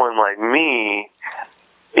for someone like me,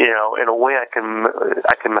 you know, in a way I can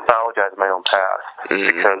mythologize my own past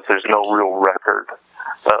because there's no real record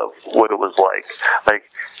of what it was like. Like,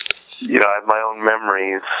 you know, I have my own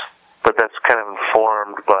memories, but that's kind of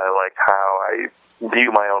informed by like how I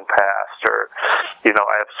view my own past, or you know,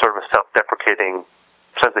 I have sort of a self-deprecating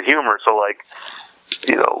sense of humor. So like,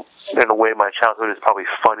 you know, in a way, my childhood is probably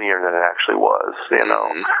funnier than it actually was. You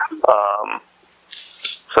know,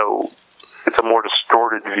 so it's a more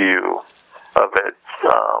distorted view of it.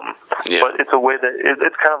 But it's a way that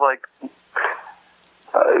it's kind of like.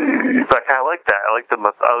 I kind of like that. I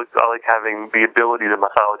like having the ability to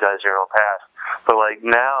mythologize your own past. But like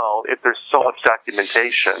now, if there's so much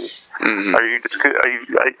documentation, are you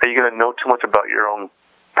going to know too much about your own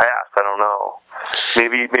past? I don't know.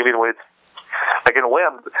 Maybe in a way, it's like in a way,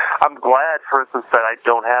 I'm glad, for instance, that I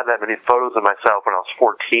don't have that many photos of myself when I was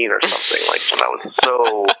 14 or something. Like when I was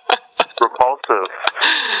so repulsive,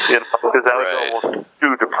 you know, because that was almost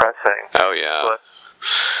too depressing. Oh yeah. But,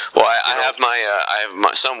 well, I have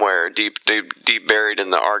my somewhere deep buried in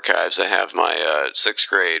the archives. I have my 6th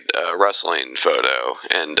grade wrestling photo,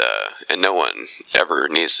 and no one ever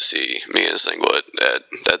needs to see me in a singlet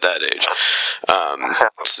at that age.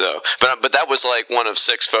 So, but that was like one of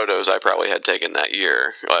 6 photos I probably had taken that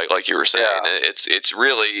year. Like you were saying, it's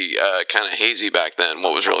really kind of hazy back then.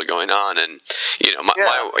 What was really going on, and you know,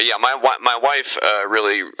 my wife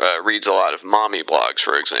really reads a lot of mommy blogs,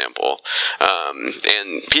 for example.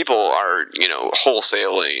 And people are, you know,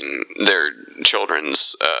 wholesaling their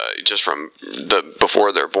children's just from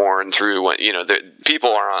before they're born through when, you know, the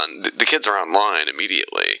kids are online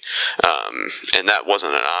immediately, and that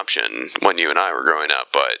wasn't an option when you and I were growing up.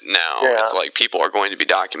 But now it's like people are going to be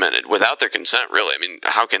documented without their consent. Really, I mean,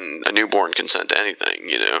 how can a newborn consent to anything?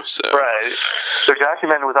 You know, so right, they're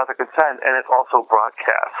documented without their consent, and it's also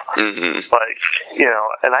broadcast. Like, you know,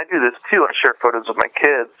 and I do this too. I share photos of my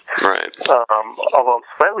kids. Right. Although I'm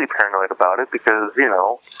slightly paranoid about it because, you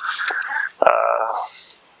know,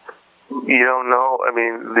 you don't know. I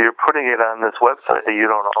mean, you're putting it on this website that you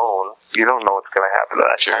don't own. You don't know what's going to happen to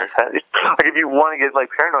that content. Like, if you want to get like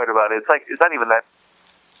paranoid about it, it's not even that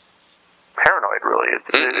paranoid, really.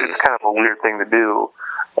 It's kind of a weird thing to do,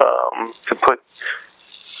 to put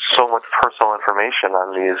so much personal information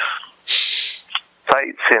on these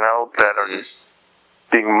sites, you know, that are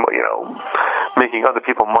being, you know, making other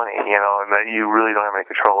people money, you know, and that you really don't have any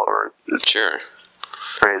control over. It's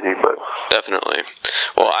crazy, but definitely.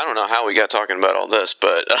 Well, I don't know how we got talking about all this,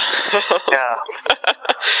 but yeah.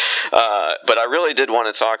 But I really did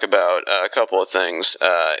want to talk about a couple of things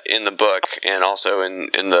in the book and also in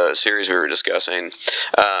the series we were discussing.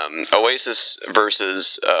 Oasis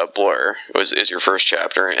versus Blur is your first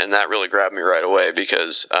chapter, and that really grabbed me right away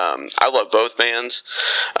because I love both bands.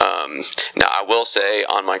 Now, I will say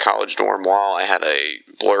on my college dorm wall, I had a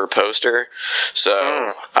Blur poster,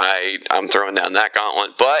 so I'm throwing down that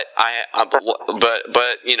gauntlet. But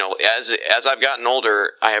but you know, as I've gotten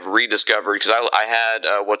older, I have rediscovered, because I had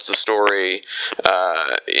What's the Story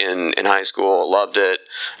in high school, loved it.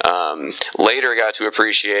 Later got to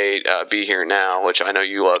appreciate Be Here Now, which I know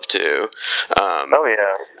you love too. Oh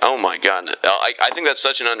yeah. Oh my god, I think that's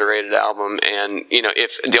such an underrated album. And you know,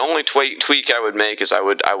 if the only tweak I would make is I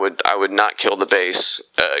would not kill the bass,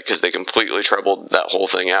 because they completely trebled that whole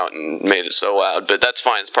thing out and made it so loud. But that's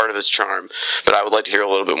fine; it's part of its charm. But I would like to hear a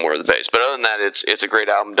little bit more of the bass. But other than that, it's a great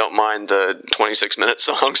album. Don't mind the 26-minute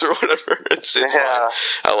songs or whatever. It's fine.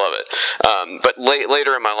 I love it. But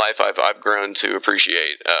later in my life, I've grown to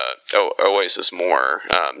appreciate Oasis more.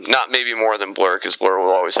 Not maybe more than Blur, because Blur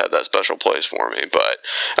will always have that special place for me. But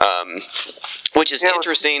which is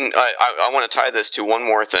interesting. I want to tie this to one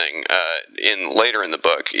more thing. Later in the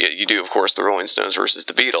book, you do, of course, the Rolling Stones versus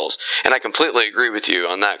the Beatles, and I completely agree with you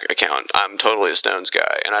on that account. I'm totally a Stones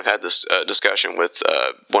guy, and I've had this discussion with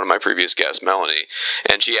one of my previous guests, Melanie,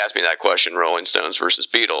 and she asked me that question: Rolling Stones versus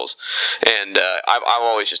Beatles, and I've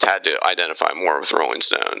always just had to identify more with Rolling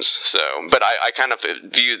Stones. So, but I kind of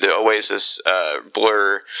view the Oasis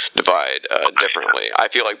Blur divide differently. I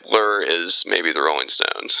feel like Blur is maybe the Rolling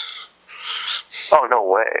Stones. Oh, no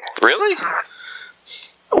way. Really?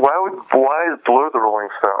 Why is Blur the Rolling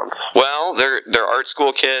Stones? Well, they're art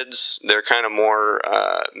school kids. They're kind of more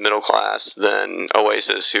middle class than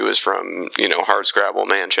Oasis, who is from, you know, hardscrabble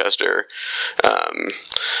Manchester.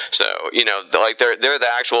 So, you know, like they're the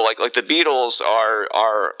actual, like the Beatles are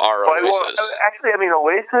Oasis. Well, actually, I mean,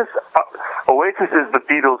 Oasis is the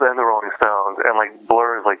Beatles and the Rolling Stones, and like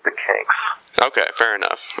Blur is like the Kinks. Okay, fair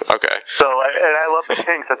enough. Okay. So, and I love the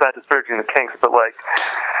Kinks. I'm not disparaging the Kinks, but like,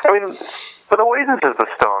 I mean, but Oasis is the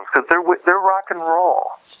Stones because they're rock and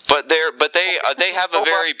roll. But they have a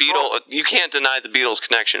very Beatles. You can't deny the Beatles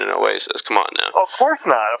connection in Oasis. Come on now. Of course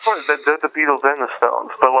not. Of course, they're the Beatles and the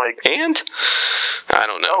Stones. But like, and I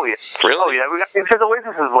don't know. Oh yeah. Really? Oh yeah. Because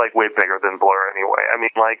Oasis is like way bigger than Blur anyway. I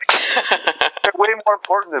mean, like, they're way more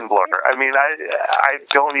important than Blur. I mean, I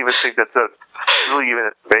don't even think that's really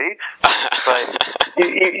even a debate. But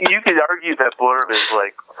you could argue that Blur is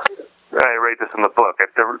like. I rate this in the book.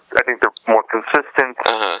 I think they're more consistent.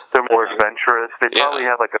 They're more adventurous. They probably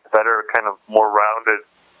have like a better kind of more rounded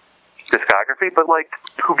discography. But like,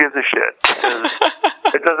 who gives a shit?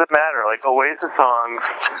 It doesn't matter. Like Oasis songs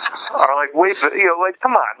are like way, like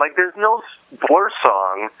come on. Like there's no Blur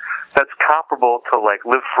song that's comparable to like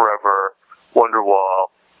Live Forever, Wonderwall,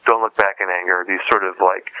 Don't Look Back in Anger. These sort of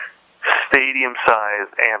like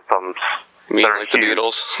stadium-sized anthems. You mean like the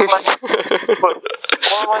Beatles? but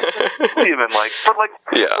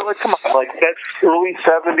come on, like that early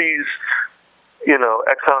 70s, you know,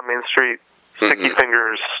 Exile on Main Street, Sticky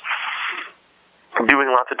Fingers, doing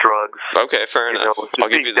lots of drugs. Okay, fair enough. I'll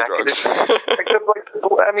give you the drugs.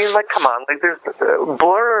 I mean, like, come on, like, there's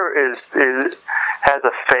Blur has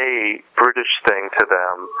a fey British thing to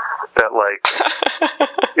them that like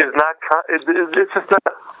is not. It's just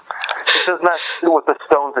not. It does not fit with the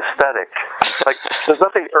Stones aesthetic. Like, there's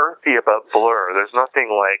nothing earthy about Blur. There's nothing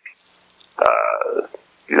like,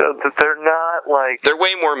 you know, they're not like. They're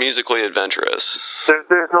way more musically adventurous.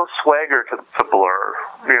 There's no swagger to Blur.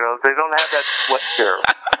 You know, they don't have that swagger.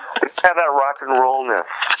 They have that rock and rollness.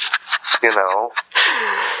 You know,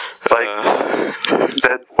 like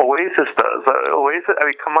that Oasis does. Oasis. I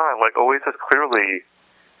mean, come on. Like Oasis clearly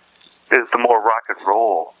is the more rock and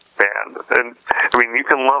roll band. And I mean, you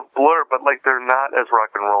can love Blur, but like they're not as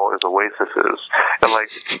rock and roll as Oasis is. And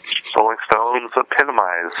like Rolling Stones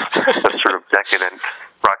epitomize that sort of decadent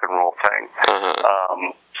rock and roll thing.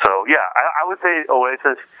 So yeah, I would say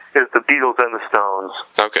Oasis is the Beatles and the Stones.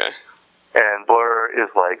 Okay. And Blur is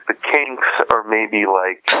like the Kinks, or maybe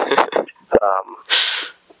like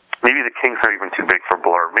maybe the Kinks are even too big for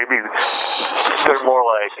Blur. Maybe they're more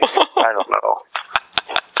like, I don't know.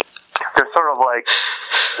 They're sort of like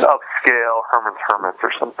upscale Herman's Hermits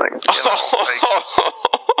or something. You know?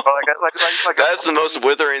 like that's the most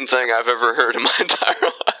withering thing I've ever heard in my entire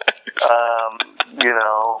life. You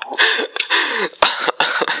know.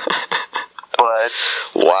 But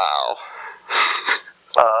wow.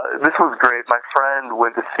 This was great. My friend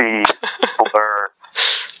went to see Blur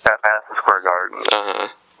at Madison Square Garden.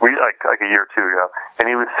 We like a year or two ago, and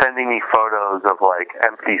he was sending me photos of like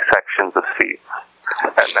empty sections of seats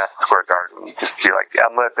at Madison Square Garden. Just to be like,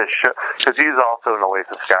 I'm at this show, because he's also an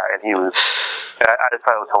Oasis guy, and he was. I just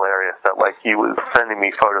thought it was hilarious that like he was sending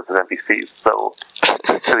me photos of empty seats. So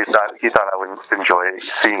he thought I would enjoy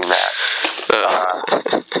seeing that.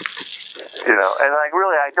 You know, and like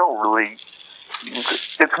really, I don't really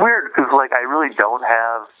it's weird because like I really don't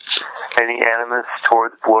have any animus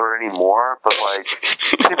towards Blur anymore, but like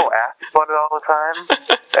people ask about it all the time,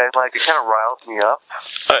 and like it kind of riles me up.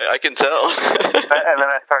 I can tell. And then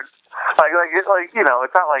I start like you know,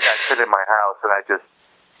 it's not like I sit in my house and I just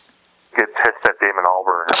get pissed at Damon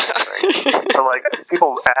Albarn or anything. So like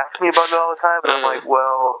people ask me about it all the time, and I'm like,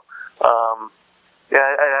 well, yeah,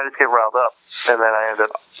 I just get riled up, and then I end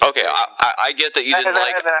up. Okay, I get that you didn't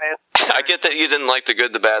like. I get that you didn't like the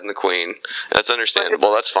Good, the Bad, and the Queen. That's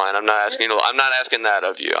understandable. That's fine. I'm not asking. I'm not asking that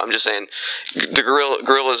of you. I'm just saying, the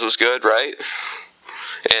Gorillaz was good, right?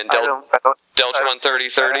 And Deltron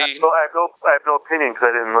 3030. I have no opinion because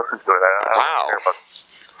I didn't listen to it. I wow. Don't care about it.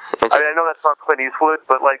 Okay. I mean, I know that's not Clint Eastwood,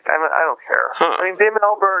 but like, I don't care. Huh. I mean, Damon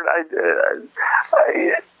Albarn,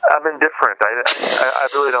 I'm indifferent. I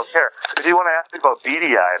really don't care. If you want to ask me about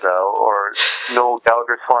Beady Eye, though, or Noel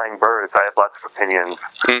Gallagher's Flying Birds, I have lots of opinions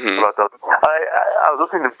about those. I was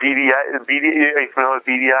listening to Beady Eye. Are you familiar with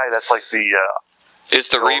Beady Eye? That's like the. It's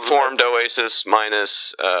the reformed Oasis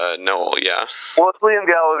minus Noel, yeah. Well, it's Liam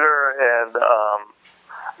Gallagher and I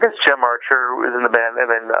guess Jem Archer was in the band, and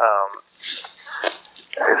then.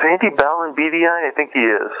 Is Andy Bell in Beady Eye? I think he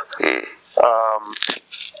is.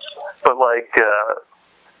 But like,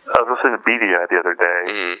 I was listening to Beady Eye the other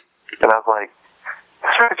day, and I was like,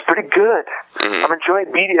 this record's pretty good. I'm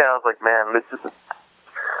enjoying Beady Eye. I was like, man, this is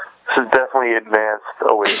definitely advanced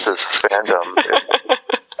Oasis fandom.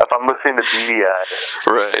 If I'm listening to Beady Eye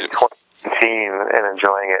in 2018 and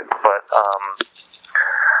enjoying it, but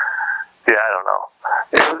yeah, I don't know.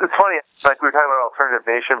 It's funny. Like we were talking about Alternative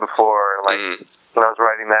Nation before, and like. When I was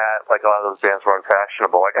writing that, like a lot of those bands were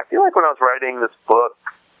unfashionable. Like I feel like when I was writing this book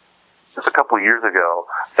just a couple of years ago,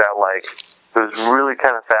 that like it was really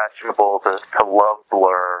kind of fashionable to love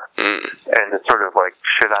Blur and to sort of like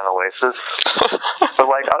shit on Oasis.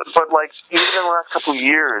 but like even in the last couple of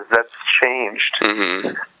years, that's changed.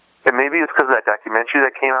 And maybe it's because of that documentary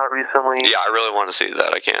that came out recently. Yeah, I really want to see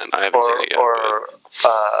that. I haven't seen it yet.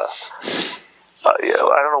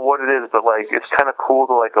 I don't know what it is, but like it's kind of cool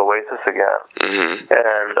to like Oasis again.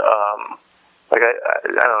 And like I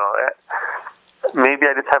don't know. Maybe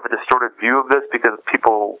I just have a distorted view of this because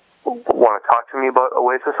people want to talk to me about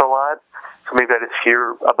Oasis a lot. So maybe I just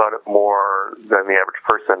hear about it more than the average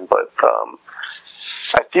person. But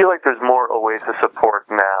I feel like there's more Oasis support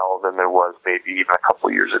now than there was maybe even a couple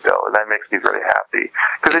years ago, and that makes me very happy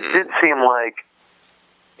because it did seem like,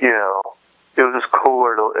 you know. It was just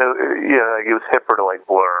cooler to, like it was hipper to like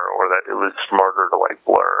Blur, or that it was smarter to like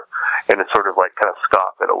Blur, and to sort of like kind of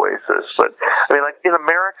scoff at Oasis. But I mean, like in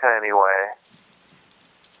America anyway,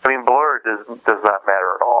 I mean, Blur does not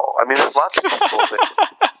matter at all. I mean, there's lots of people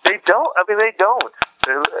that they don't. I mean, they don't.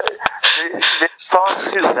 They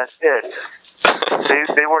songs too. That's it.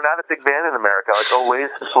 They were not a big band in America. Like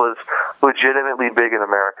Oasis was legitimately big in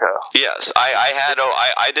America. Yes,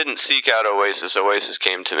 I didn't seek out Oasis. Oasis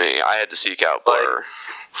came to me. I had to seek out Blur.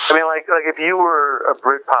 I mean, like if you were a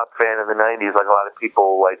Britpop fan in the '90s, like a lot of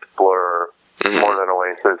people liked Blur more than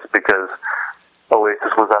Oasis because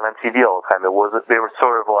Oasis was on MTV all the time. They were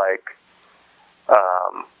sort of like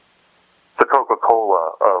the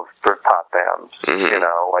Coca-Cola of Britpop bands. You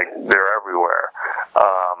know, like they're everywhere.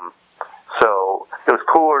 So it was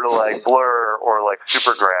cooler to like Blur or like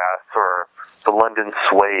Supergrass or the London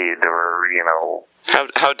Suede or, you know.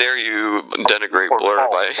 How dare you denigrate Blur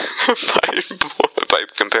by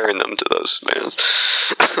comparing them to those bands?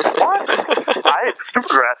 What?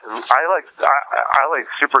 Supergrass. I like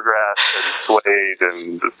Supergrass and Suede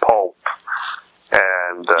and Pulp.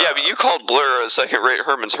 And yeah, but you called Blur a second-rate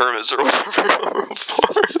Herman's Hermits or whatever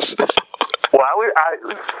before. So. Well,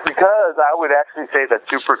 because I would actually say that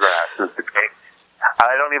Supergrass is the Kinks.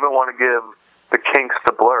 I don't even want to give the Kinks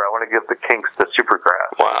to Blur. I want to give the Kinks to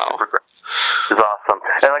Supergrass. Wow. Supergrass is awesome.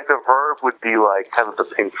 And like the Verve would be like kind of the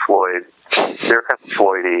Pink Floyd. They're kind of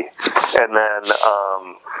Floydy. And then,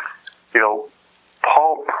 you know,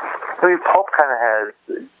 Pulp. I mean, Pulp kind of has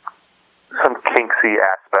some Kinksy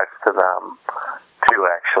aspects to them too.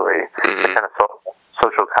 Actually, the kind of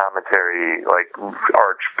social commentary, like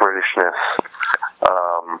arch Britishness.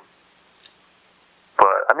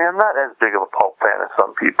 But I mean, I'm not as big of a Pulp fan as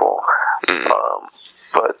some people.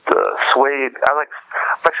 But Suede, I've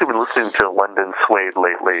actually been listening to London Suede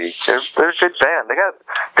lately. They're a good band.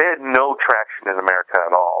 They had no traction in America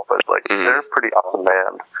at all, but like they're a pretty awesome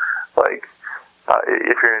band. Like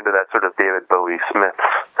if you're into that sort of David Bowie Smith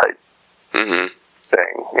type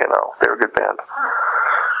thing, you know, they're a good band.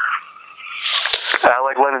 I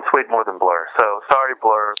like Lennon Suede more than Blur, so sorry,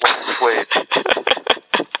 Blur. Lennon Suede.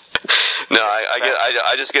 No,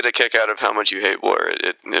 I just get a kick out of how much you hate Blur.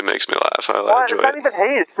 It makes me laugh. I enjoy it's not it. even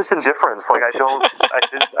hate. It's just indifference. Like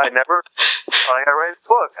I never. Like I write a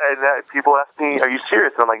book, and people ask me, "Are you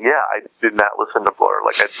serious?" And I'm like, "Yeah, I did not listen to Blur.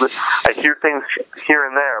 Like I hear things here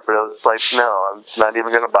and there, but I was like, no, I'm not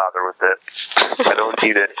even going to bother with it. I don't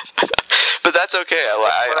need it." But that's okay.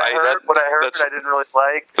 What I heard, I didn't really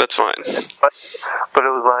like. That's fine. But it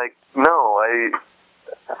was like, no,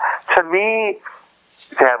 to me,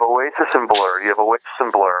 to have Oasis and Blur, you have Oasis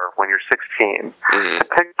and Blur when you're 16. Mm-hmm. To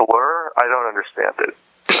pick Blur, I don't understand it.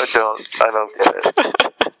 I don't get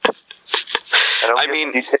it. I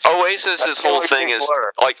mean, Oasis's whole thing is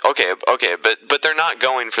like, okay, but they're not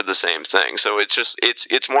going for the same thing. So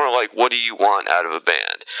it's more like, what do you want out of a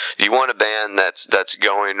band? Do you want a band that's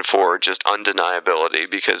going for just undeniability?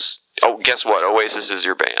 Because guess what? Oasis is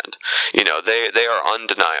your band. You know, they are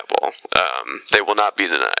undeniable. They will not be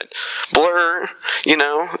denied. Blur, you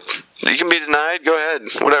know, you can be denied. Go ahead,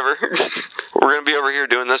 whatever. We're gonna be over here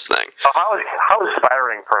doing this thing. How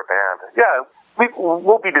inspiring for a band? Yeah.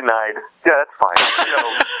 We'll be denied. Yeah, that's fine. You know,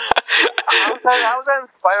 how's that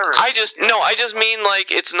inspiring? I just mean, like,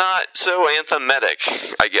 it's not so anthematic,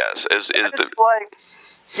 I guess, is it's the... like,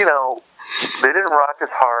 you know, they didn't rock as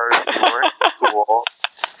hard. They weren't cool.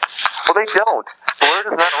 Well, they don't. Blur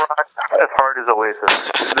does not rock as hard as Oasis.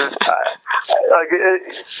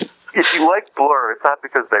 If you like Blur, it's not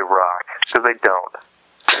because they rock, because they don't.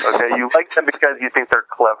 Okay, you like them because you think they're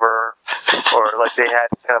clever, or like they had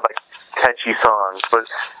kind of like catchy songs, but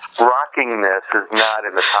rockingness is not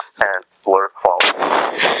in the top 10 Blur quality.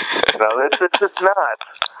 You know, it's just not.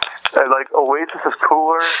 Like Oasis is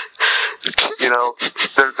cooler. You know,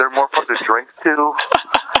 they're more fun to drink to.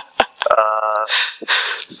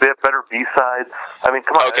 They have better B-sides. I mean,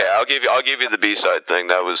 come on. Okay, I'll give you the B-side thing.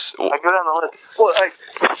 That was... I go down the list. Well,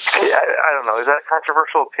 I don't know. Is that a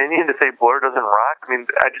controversial opinion to say Blur doesn't rock? I mean,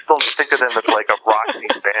 I just don't think of them as like a rocking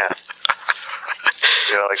band.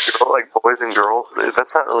 You know, like Boys and Girls.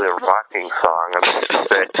 That's not really a rocking song. I mean,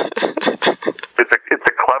 it's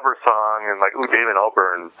a clever song, and like, David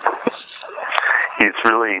Albarn, he's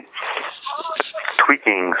really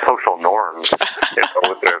tweaking social norms, you know,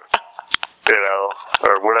 with their, you know,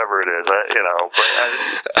 or whatever it is, you know. But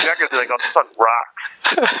you're not gonna be like, oh, this song rocks,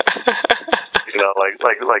 you know,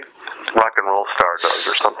 like Rock and Roll Star does,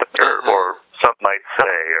 or something, or some might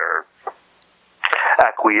say, or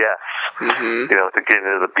Acquiesce, you know, to get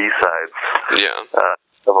into the B-sides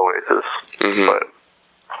of Oasis. Mm-hmm. But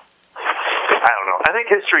I don't know. I think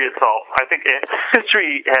history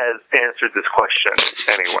has answered this question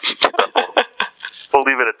anyway. So we'll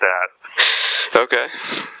leave it at that. Okay.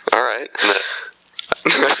 All right.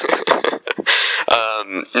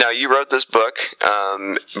 Now, you wrote this book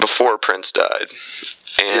before Prince died.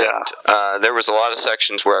 And there was a lot of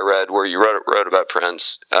sections where I read where you wrote about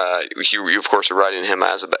Prince. You of course, are writing him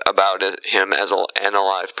about him as an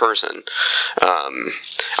alive person.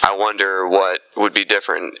 I wonder what would be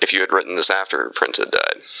different if you had written this after Prince had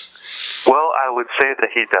died. Well, I would say that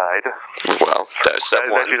he died. Well, that's step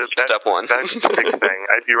one. Step one. That's the big thing.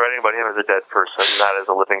 I'd be writing about him as a dead person, not as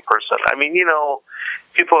a living person. I mean, you know,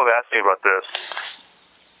 people have asked me about this.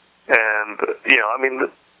 And, you know, I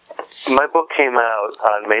mean, my book came out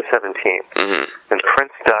on May 17th, and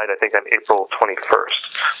Prince died, I think, on April 21st.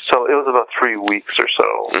 So it was about 3 weeks or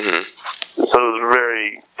so. So it was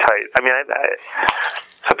very tight. I mean,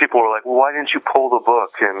 some people were like, well, why didn't you pull the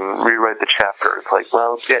book and rewrite the chapter? It's like,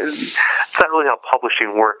 well, it's not really how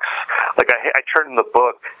publishing works. Like, I turned in the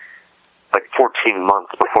book like 14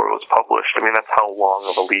 months before it was published. I mean, that's how long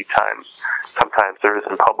of a lead time sometimes there is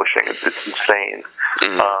in publishing. It's insane.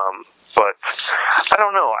 But I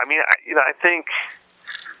don't know. I mean, I think,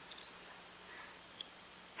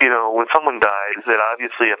 you know, when someone dies, it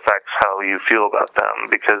obviously affects how you feel about them,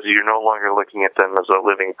 because you're no longer looking at them as a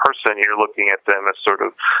living person. You're looking at them as sort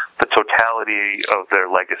of the totality of their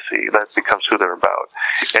legacy. That becomes who they're about.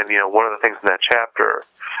 And, you know, one of the things in that chapter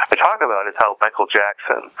I talk about is how Michael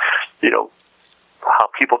Jackson, you know, how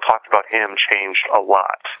people talked about him changed a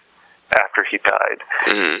lot after he died.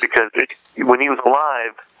 Because when he was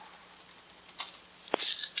alive,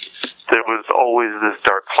 there was always this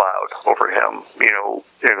dark cloud over him, you know,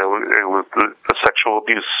 it was the sexual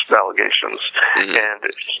abuse allegations,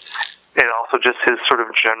 and also just his sort of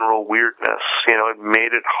general weirdness. You know, it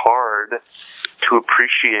made it hard to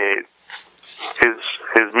appreciate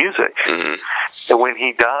his music. And when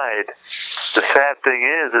he died, the sad thing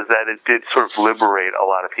is that it did sort of liberate a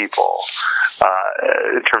lot of people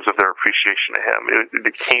in terms of their appreciation of him. It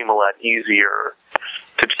became a lot easier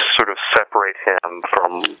to just sort of separate him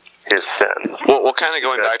from his sins. Well, kind of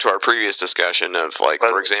going back to our previous discussion of, like,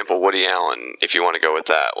 for example, Woody Allen, if you want to go with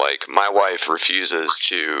that, like, my wife refuses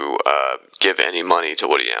to give any money to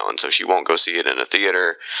Woody Allen, so she won't go see it in a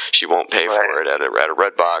theater, she won't pay for it at a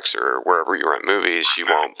Redbox or wherever you rent movies, she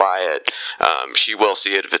won't buy it, she will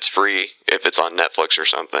see it if it's free, if it's on Netflix or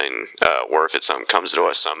something, or if it comes to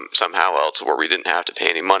us somehow else where we didn't have to pay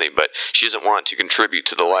any money, but she doesn't want to contribute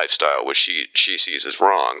to the lifestyle, which she sees as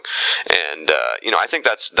wrong, and, I think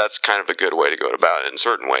that's kind of a good way to go about it in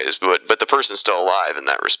certain ways, but the person's still alive in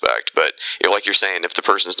that respect. But like you're saying, if the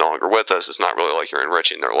person's no longer with us, it's not really like you're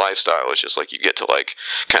enriching their lifestyle. It's just like you get to, like,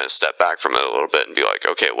 kind of step back from it a little bit and be like,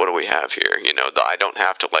 okay, what do we have here? I don't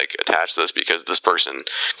have to, like, attach this because this person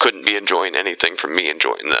couldn't be enjoying anything from me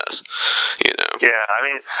enjoying this. Yeah, I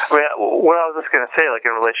mean, what I was just gonna say, like,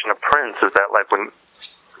 in relation to Prince, is that, like, when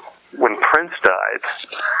Prince died,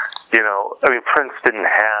 Prince didn't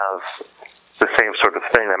have the same sort of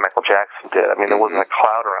thing that Michael Jackson did. I mean, there wasn't a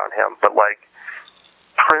cloud around him, but, like,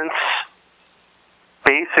 Prince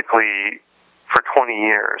basically for 20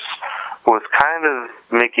 years was kind of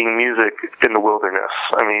making music in the wilderness.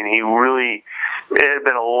 I mean, it had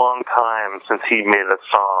been a long time since he made a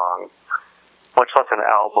song, much less an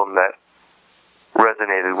album that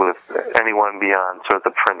resonated with anyone beyond sort of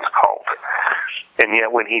the Prince cult. And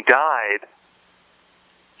yet when he died,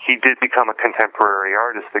 he did become a contemporary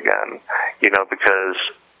artist again, because,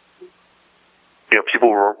 people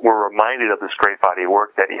were reminded of this great body of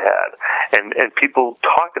work that he had, and people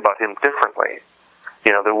talked about him differently.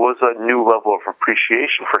 There was a new level of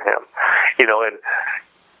appreciation for him, and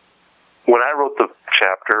when I wrote the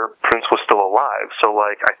chapter, Prince was still alive, so,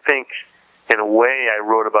 like, I think, in a way, I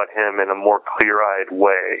wrote about him in a more clear-eyed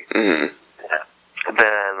way than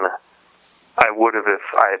I would have if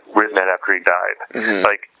I had written that after he died.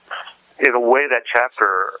 Like, in a way, that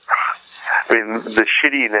chapter, I mean, the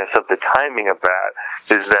shittiness of the timing of that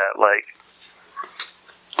is that, like,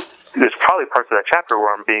 there's probably parts of that chapter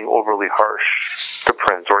where I'm being overly harsh to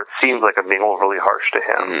Prince, or it seems like I'm being overly harsh to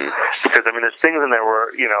him. Because, I mean, there's things in there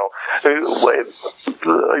where,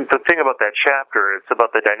 the thing about that chapter, it's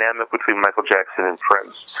about the dynamic between Michael Jackson and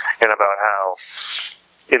Prince, and about how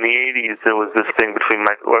in the 80s, there was this thing between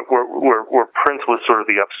where Prince was sort of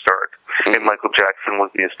the upstart, and Michael Jackson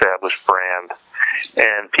was the established brand.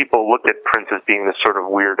 And people looked at Prince as being this sort of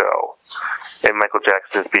weirdo, and Michael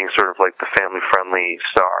Jackson as being sort of like the family-friendly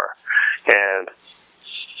star. And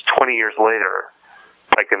 20 years later,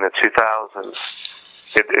 like in the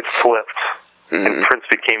 2000s, it flipped, and Prince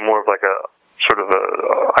became more of like a sort of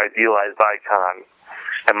a idealized icon,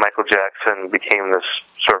 and Michael Jackson became this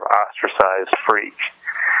sort of ostracized freak.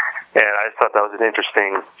 And I just thought that was an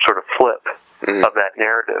interesting sort of flip of that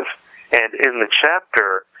narrative. And in the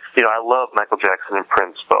chapter, I love Michael Jackson and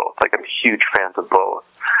Prince both. Like, I'm huge fans of both.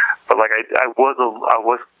 But, like, I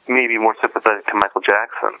was maybe more sympathetic to Michael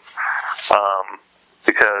Jackson,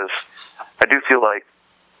 because I do feel like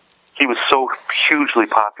he was so hugely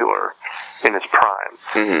popular in his prime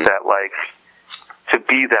that, like, to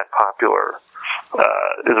be that popular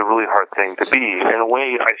is a really hard thing to be. In a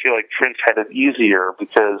way, I feel like Prince had it easier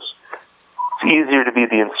because it's easier to be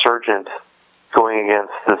the insurgent going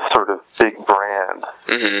against this sort of big brand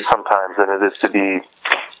sometimes than it is to be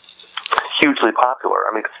hugely popular.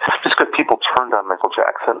 I mean, just because people turned on Michael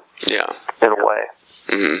Jackson, in a way.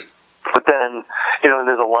 But then,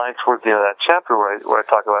 there's a line towards the end of that chapter where I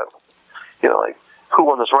talk about, like, who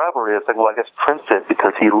won this rivalry? It's like, well, I guess Prince did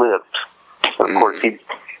because he lived. And of course, he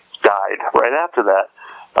died right after that.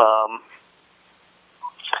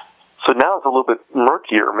 So now it's a little bit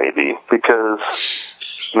murkier, maybe, because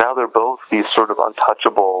now they're both these sort of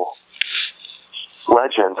untouchable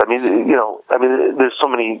legends. I mean, there's so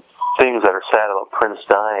many things that are sad about Prince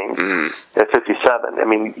dying at 57. I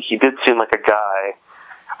mean, he did seem like a guy.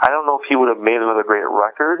 I don't know if he would have made another great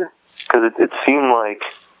record, because it seemed like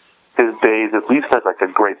his days, at least as like a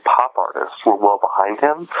great pop artist, were well behind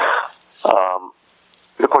him.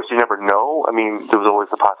 Of course, you never know. I mean, there was always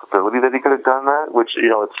the possibility that he could have done that, which,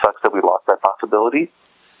 it sucks that we lost that possibility.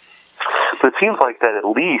 But it seems like that at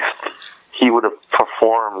least he would have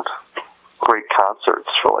performed great concerts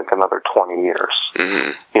for like another 20 years,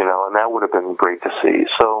 and that would have been great to see.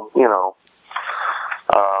 So,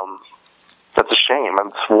 that's a shame.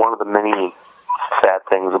 It's one of the many sad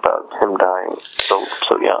things about him dying so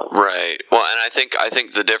young. Right. Well, and I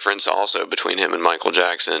think the difference also between him and Michael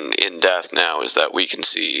Jackson in death now is that we can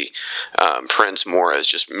see Prince more as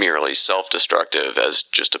just merely self-destructive, as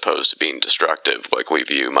just opposed to being destructive, like we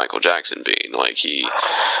view Michael Jackson being. Like he's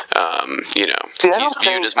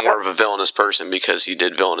viewed as more of a villainous person because he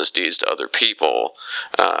did villainous deeds to other people.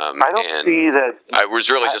 I don't see that. I was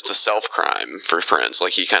really just a self-crime for Prince.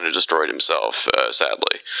 Like he kind of destroyed himself,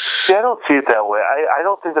 sadly. See, I don't see it that way. I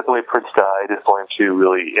don't think that the way Prince died is going to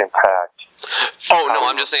really impact. Oh, no,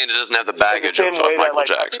 I'm just saying it doesn't have the baggage of Michael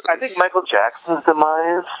Jackson. I think Michael Jackson's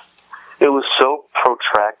demise, it was so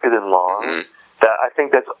protracted and long that I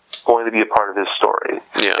think that's going to be a part of his story.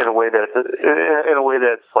 Yeah. In a way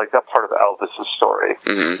that's like that part of Elvis's story.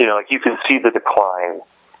 Mm-hmm. You know, like you can see the decline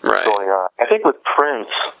going on. I think with Prince,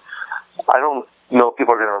 I don't know if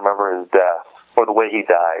people are going to remember his death or the way he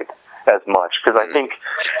died as much, because I think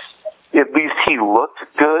at least he looked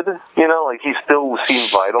good, you know, like he still seemed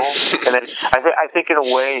vital. And then I think in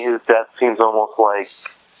a way his death seems almost like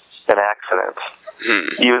an accident.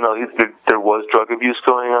 Even though there was drug abuse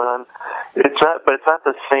going on, it's not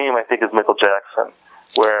the same, I think, as Michael Jackson,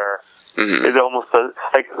 where it almost does,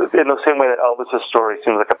 like in the same way that Elvis's story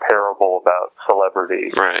seems like a parable about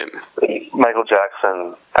celebrity. Right. Michael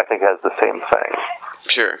Jackson, I think, has the same thing.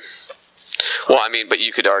 Sure. Well, I mean, but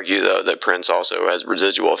you could argue, though, that Prince also has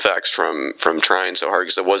residual effects from trying so hard,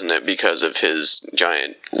 because it wasn't it because of his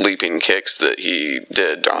giant leaping kicks that he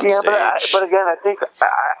did on stage. But again, I think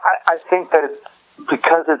that it's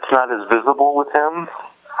because it's not as visible with him.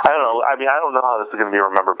 I don't know. I mean, I don't know how this is going to be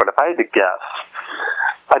remembered, but if I had to guess,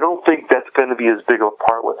 I don't think that's going to be as big of a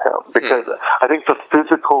part with him, because I think the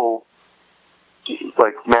physical,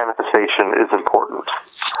 like, manifestation is important.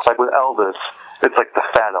 Like with Elvis, it's like the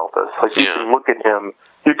fat Elvis. Like you can look at him,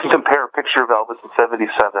 you can compare a picture of Elvis in 77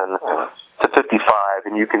 to 55,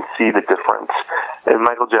 and you can see the difference. And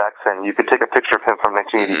Michael Jackson, you could take a picture of him from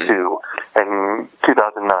 1982 and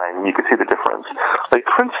 2009, and you could see the difference. Like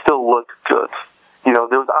Prince still looked good. You know,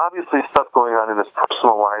 there was obviously stuff going on in his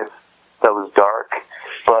personal life that was dark,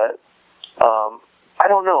 but I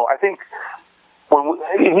don't know. I think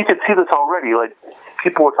and you could see this already. Like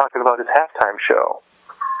people were talking about his halftime show.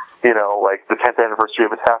 You know, like the 10th anniversary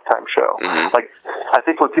of his halftime show. Like, I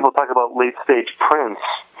think when people talk about late stage Prince,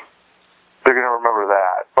 they're going to remember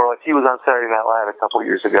that. Or like he was on Saturday Night Live a couple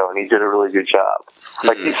years ago and he did a really good job.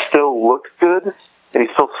 Like he still looked good and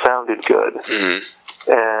he still sounded good.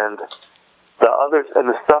 And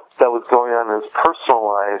the stuff that was going on in his personal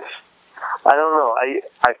life, I don't know.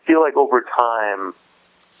 I feel like over time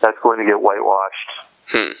that's going to get whitewashed.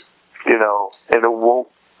 You know, and it won't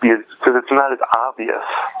be because it's not as obvious.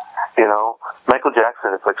 You know, Michael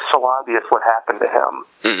Jackson, it's like so obvious what happened to him,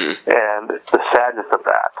 and the sadness of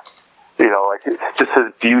that. You know, like just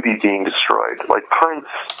his beauty being destroyed. Like Prince,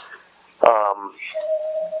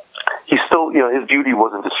 he still, you know, his beauty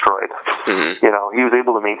wasn't destroyed. You know, he was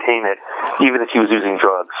able to maintain it even if he was using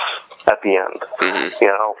drugs at the end. You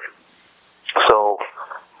know, so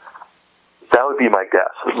that would be my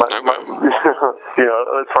guess. You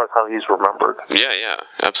know, as far as how he's remembered. Yeah,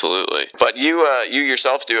 absolutely. But you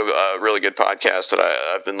yourself do a really good podcast that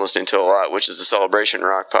I've been listening to a lot, which is the Celebration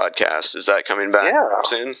Rock podcast. Is that coming back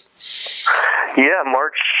soon? Yeah,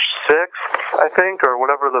 March 6th, I think, or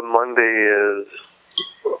whatever the Monday is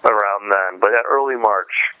around then, but early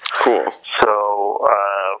March. Cool. So,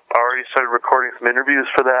 I already started recording some interviews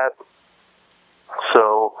for that.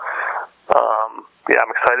 So, yeah,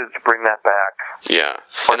 I'm excited to bring that back. Yeah,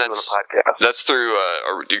 and that's through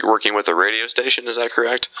you're working with a radio station, is that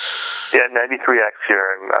correct? Yeah, 93X here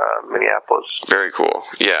in Minneapolis. Very cool.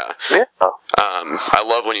 Yeah. I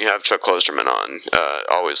love when you have Chuck Klosterman on.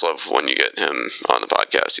 Always love when you get him on the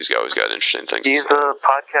podcast. He's always got interesting things. He's a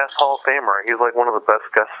podcast Hall of Famer. He's like one of the best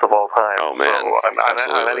guests of all time. Oh man,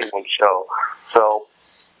 so, on anyone's show. So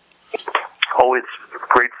always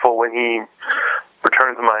grateful when he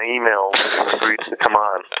returns my email and agrees to come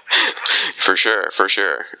on. For sure.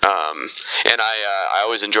 And I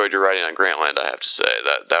always enjoyed your writing on Grantland. I have to say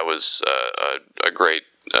that was a great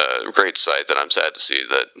site that I'm sad to see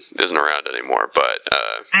that isn't around anymore. But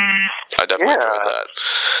I definitely enjoyed that.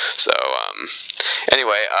 So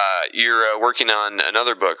anyway, you're working on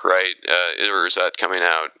another book, right? Or is that coming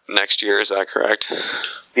out next year? Is that correct?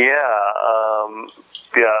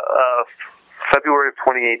 February of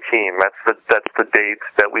 2018. That's the date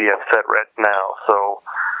that we have set right now. So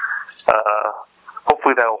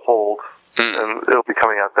hopefully that'll hold, and it'll be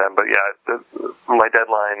coming out then. But yeah, my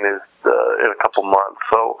deadline is in a couple months,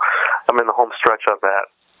 so I'm in the home stretch of that.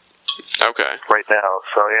 Okay. right now.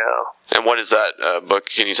 So yeah. And what is that book?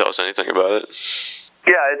 Can you tell us anything about it?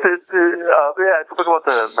 Yeah, it's a book about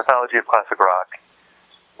the mythology of classic rock,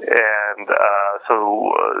 and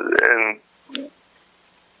and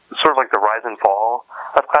sort of like the rise and fall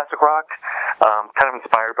of classic rock, kind of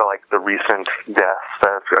inspired by like the recent deaths that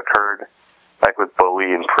have occurred, like with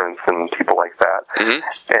Bowie and Prince and people like that, and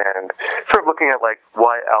sort of looking at like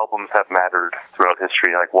why albums have mattered throughout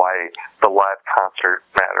history, like why the live concert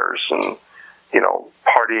matters, and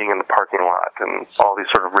partying in the parking lot, and all these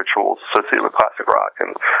sort of rituals associated with classic rock,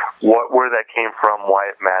 and where that came from, why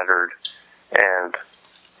it mattered, and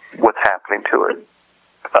what's happening to it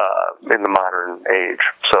in the modern age.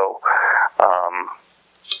 So, I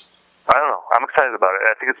don't know. I'm excited about it.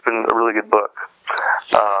 I think it's been a really good book.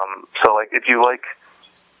 So, like, if you like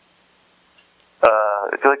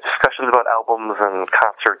discussions about albums and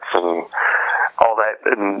concerts and all that,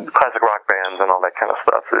 and classic rock bands and all that kind of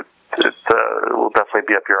stuff, it will definitely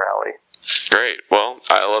be up your alley. Great. Well,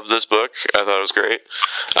 I love this book. I thought it was great.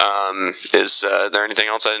 Is there anything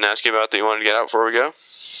else I didn't ask you about that you wanted to get out before we go?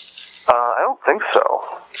 I don't think so.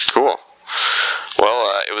 Cool.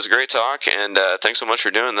 Well, it was a great talk, and thanks so much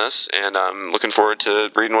for doing this, and I'm looking forward to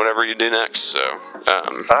reading whatever you do next. So, all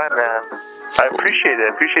right, man. I appreciate it.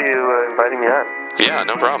 I appreciate you inviting me on. Yeah,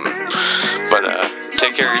 no problem. But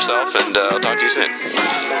take care of yourself, and I'll talk to you soon.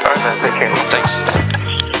 All right, man. Take care. Thanks.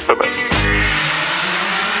 Bye-bye.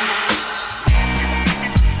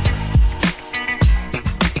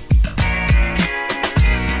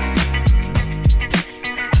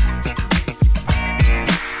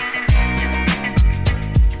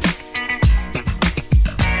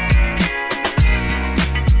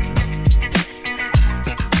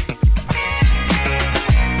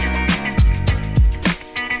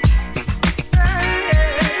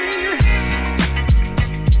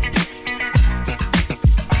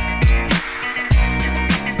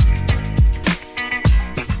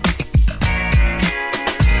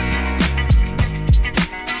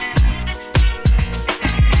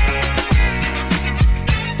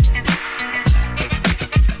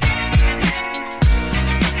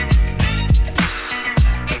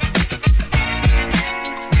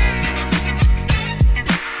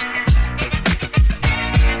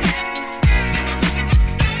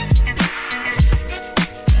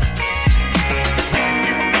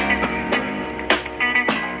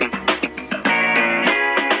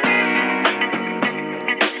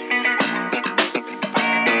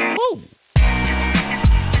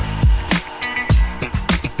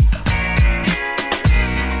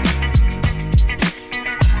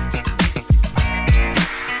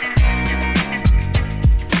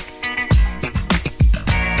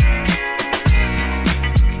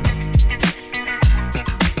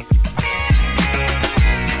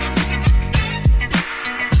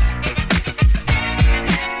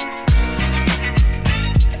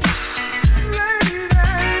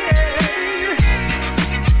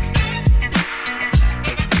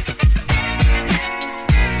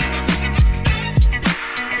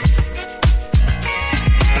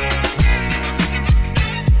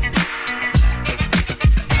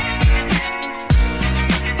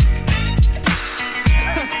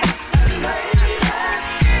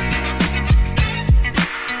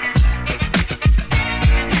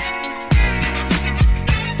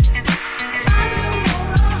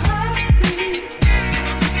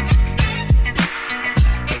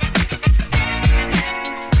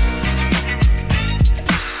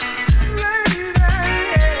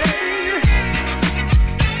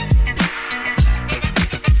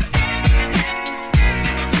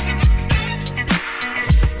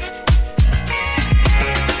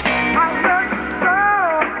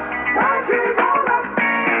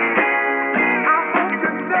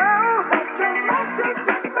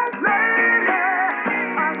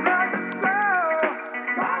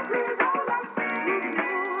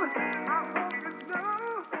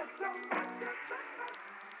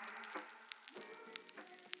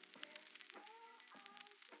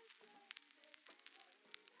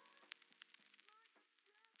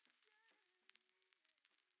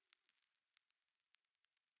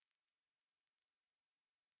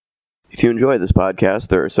 If you enjoy this podcast,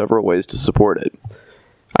 there are several ways to support it.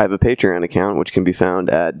 I have a Patreon account, which can be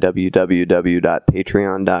found at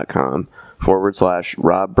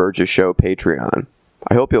www.patreon.com/Rob Burgess Show Patreon.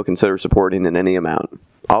 I hope you'll consider supporting in any amount.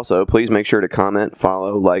 Also, please make sure to comment,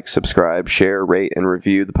 follow, like, subscribe, share, rate, and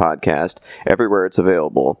review the podcast everywhere it's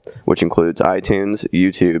available, which includes iTunes,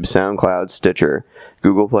 YouTube, SoundCloud, Stitcher,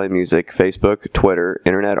 Google Play Music, Facebook, Twitter,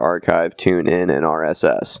 Internet Archive, TuneIn, and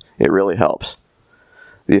RSS. It really helps.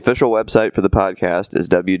 The official website for the podcast is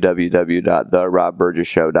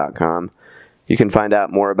www.therobburgesshow.com. You can find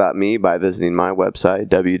out more about me by visiting my website,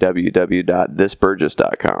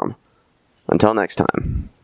 www.thisburgess.com. Until next time.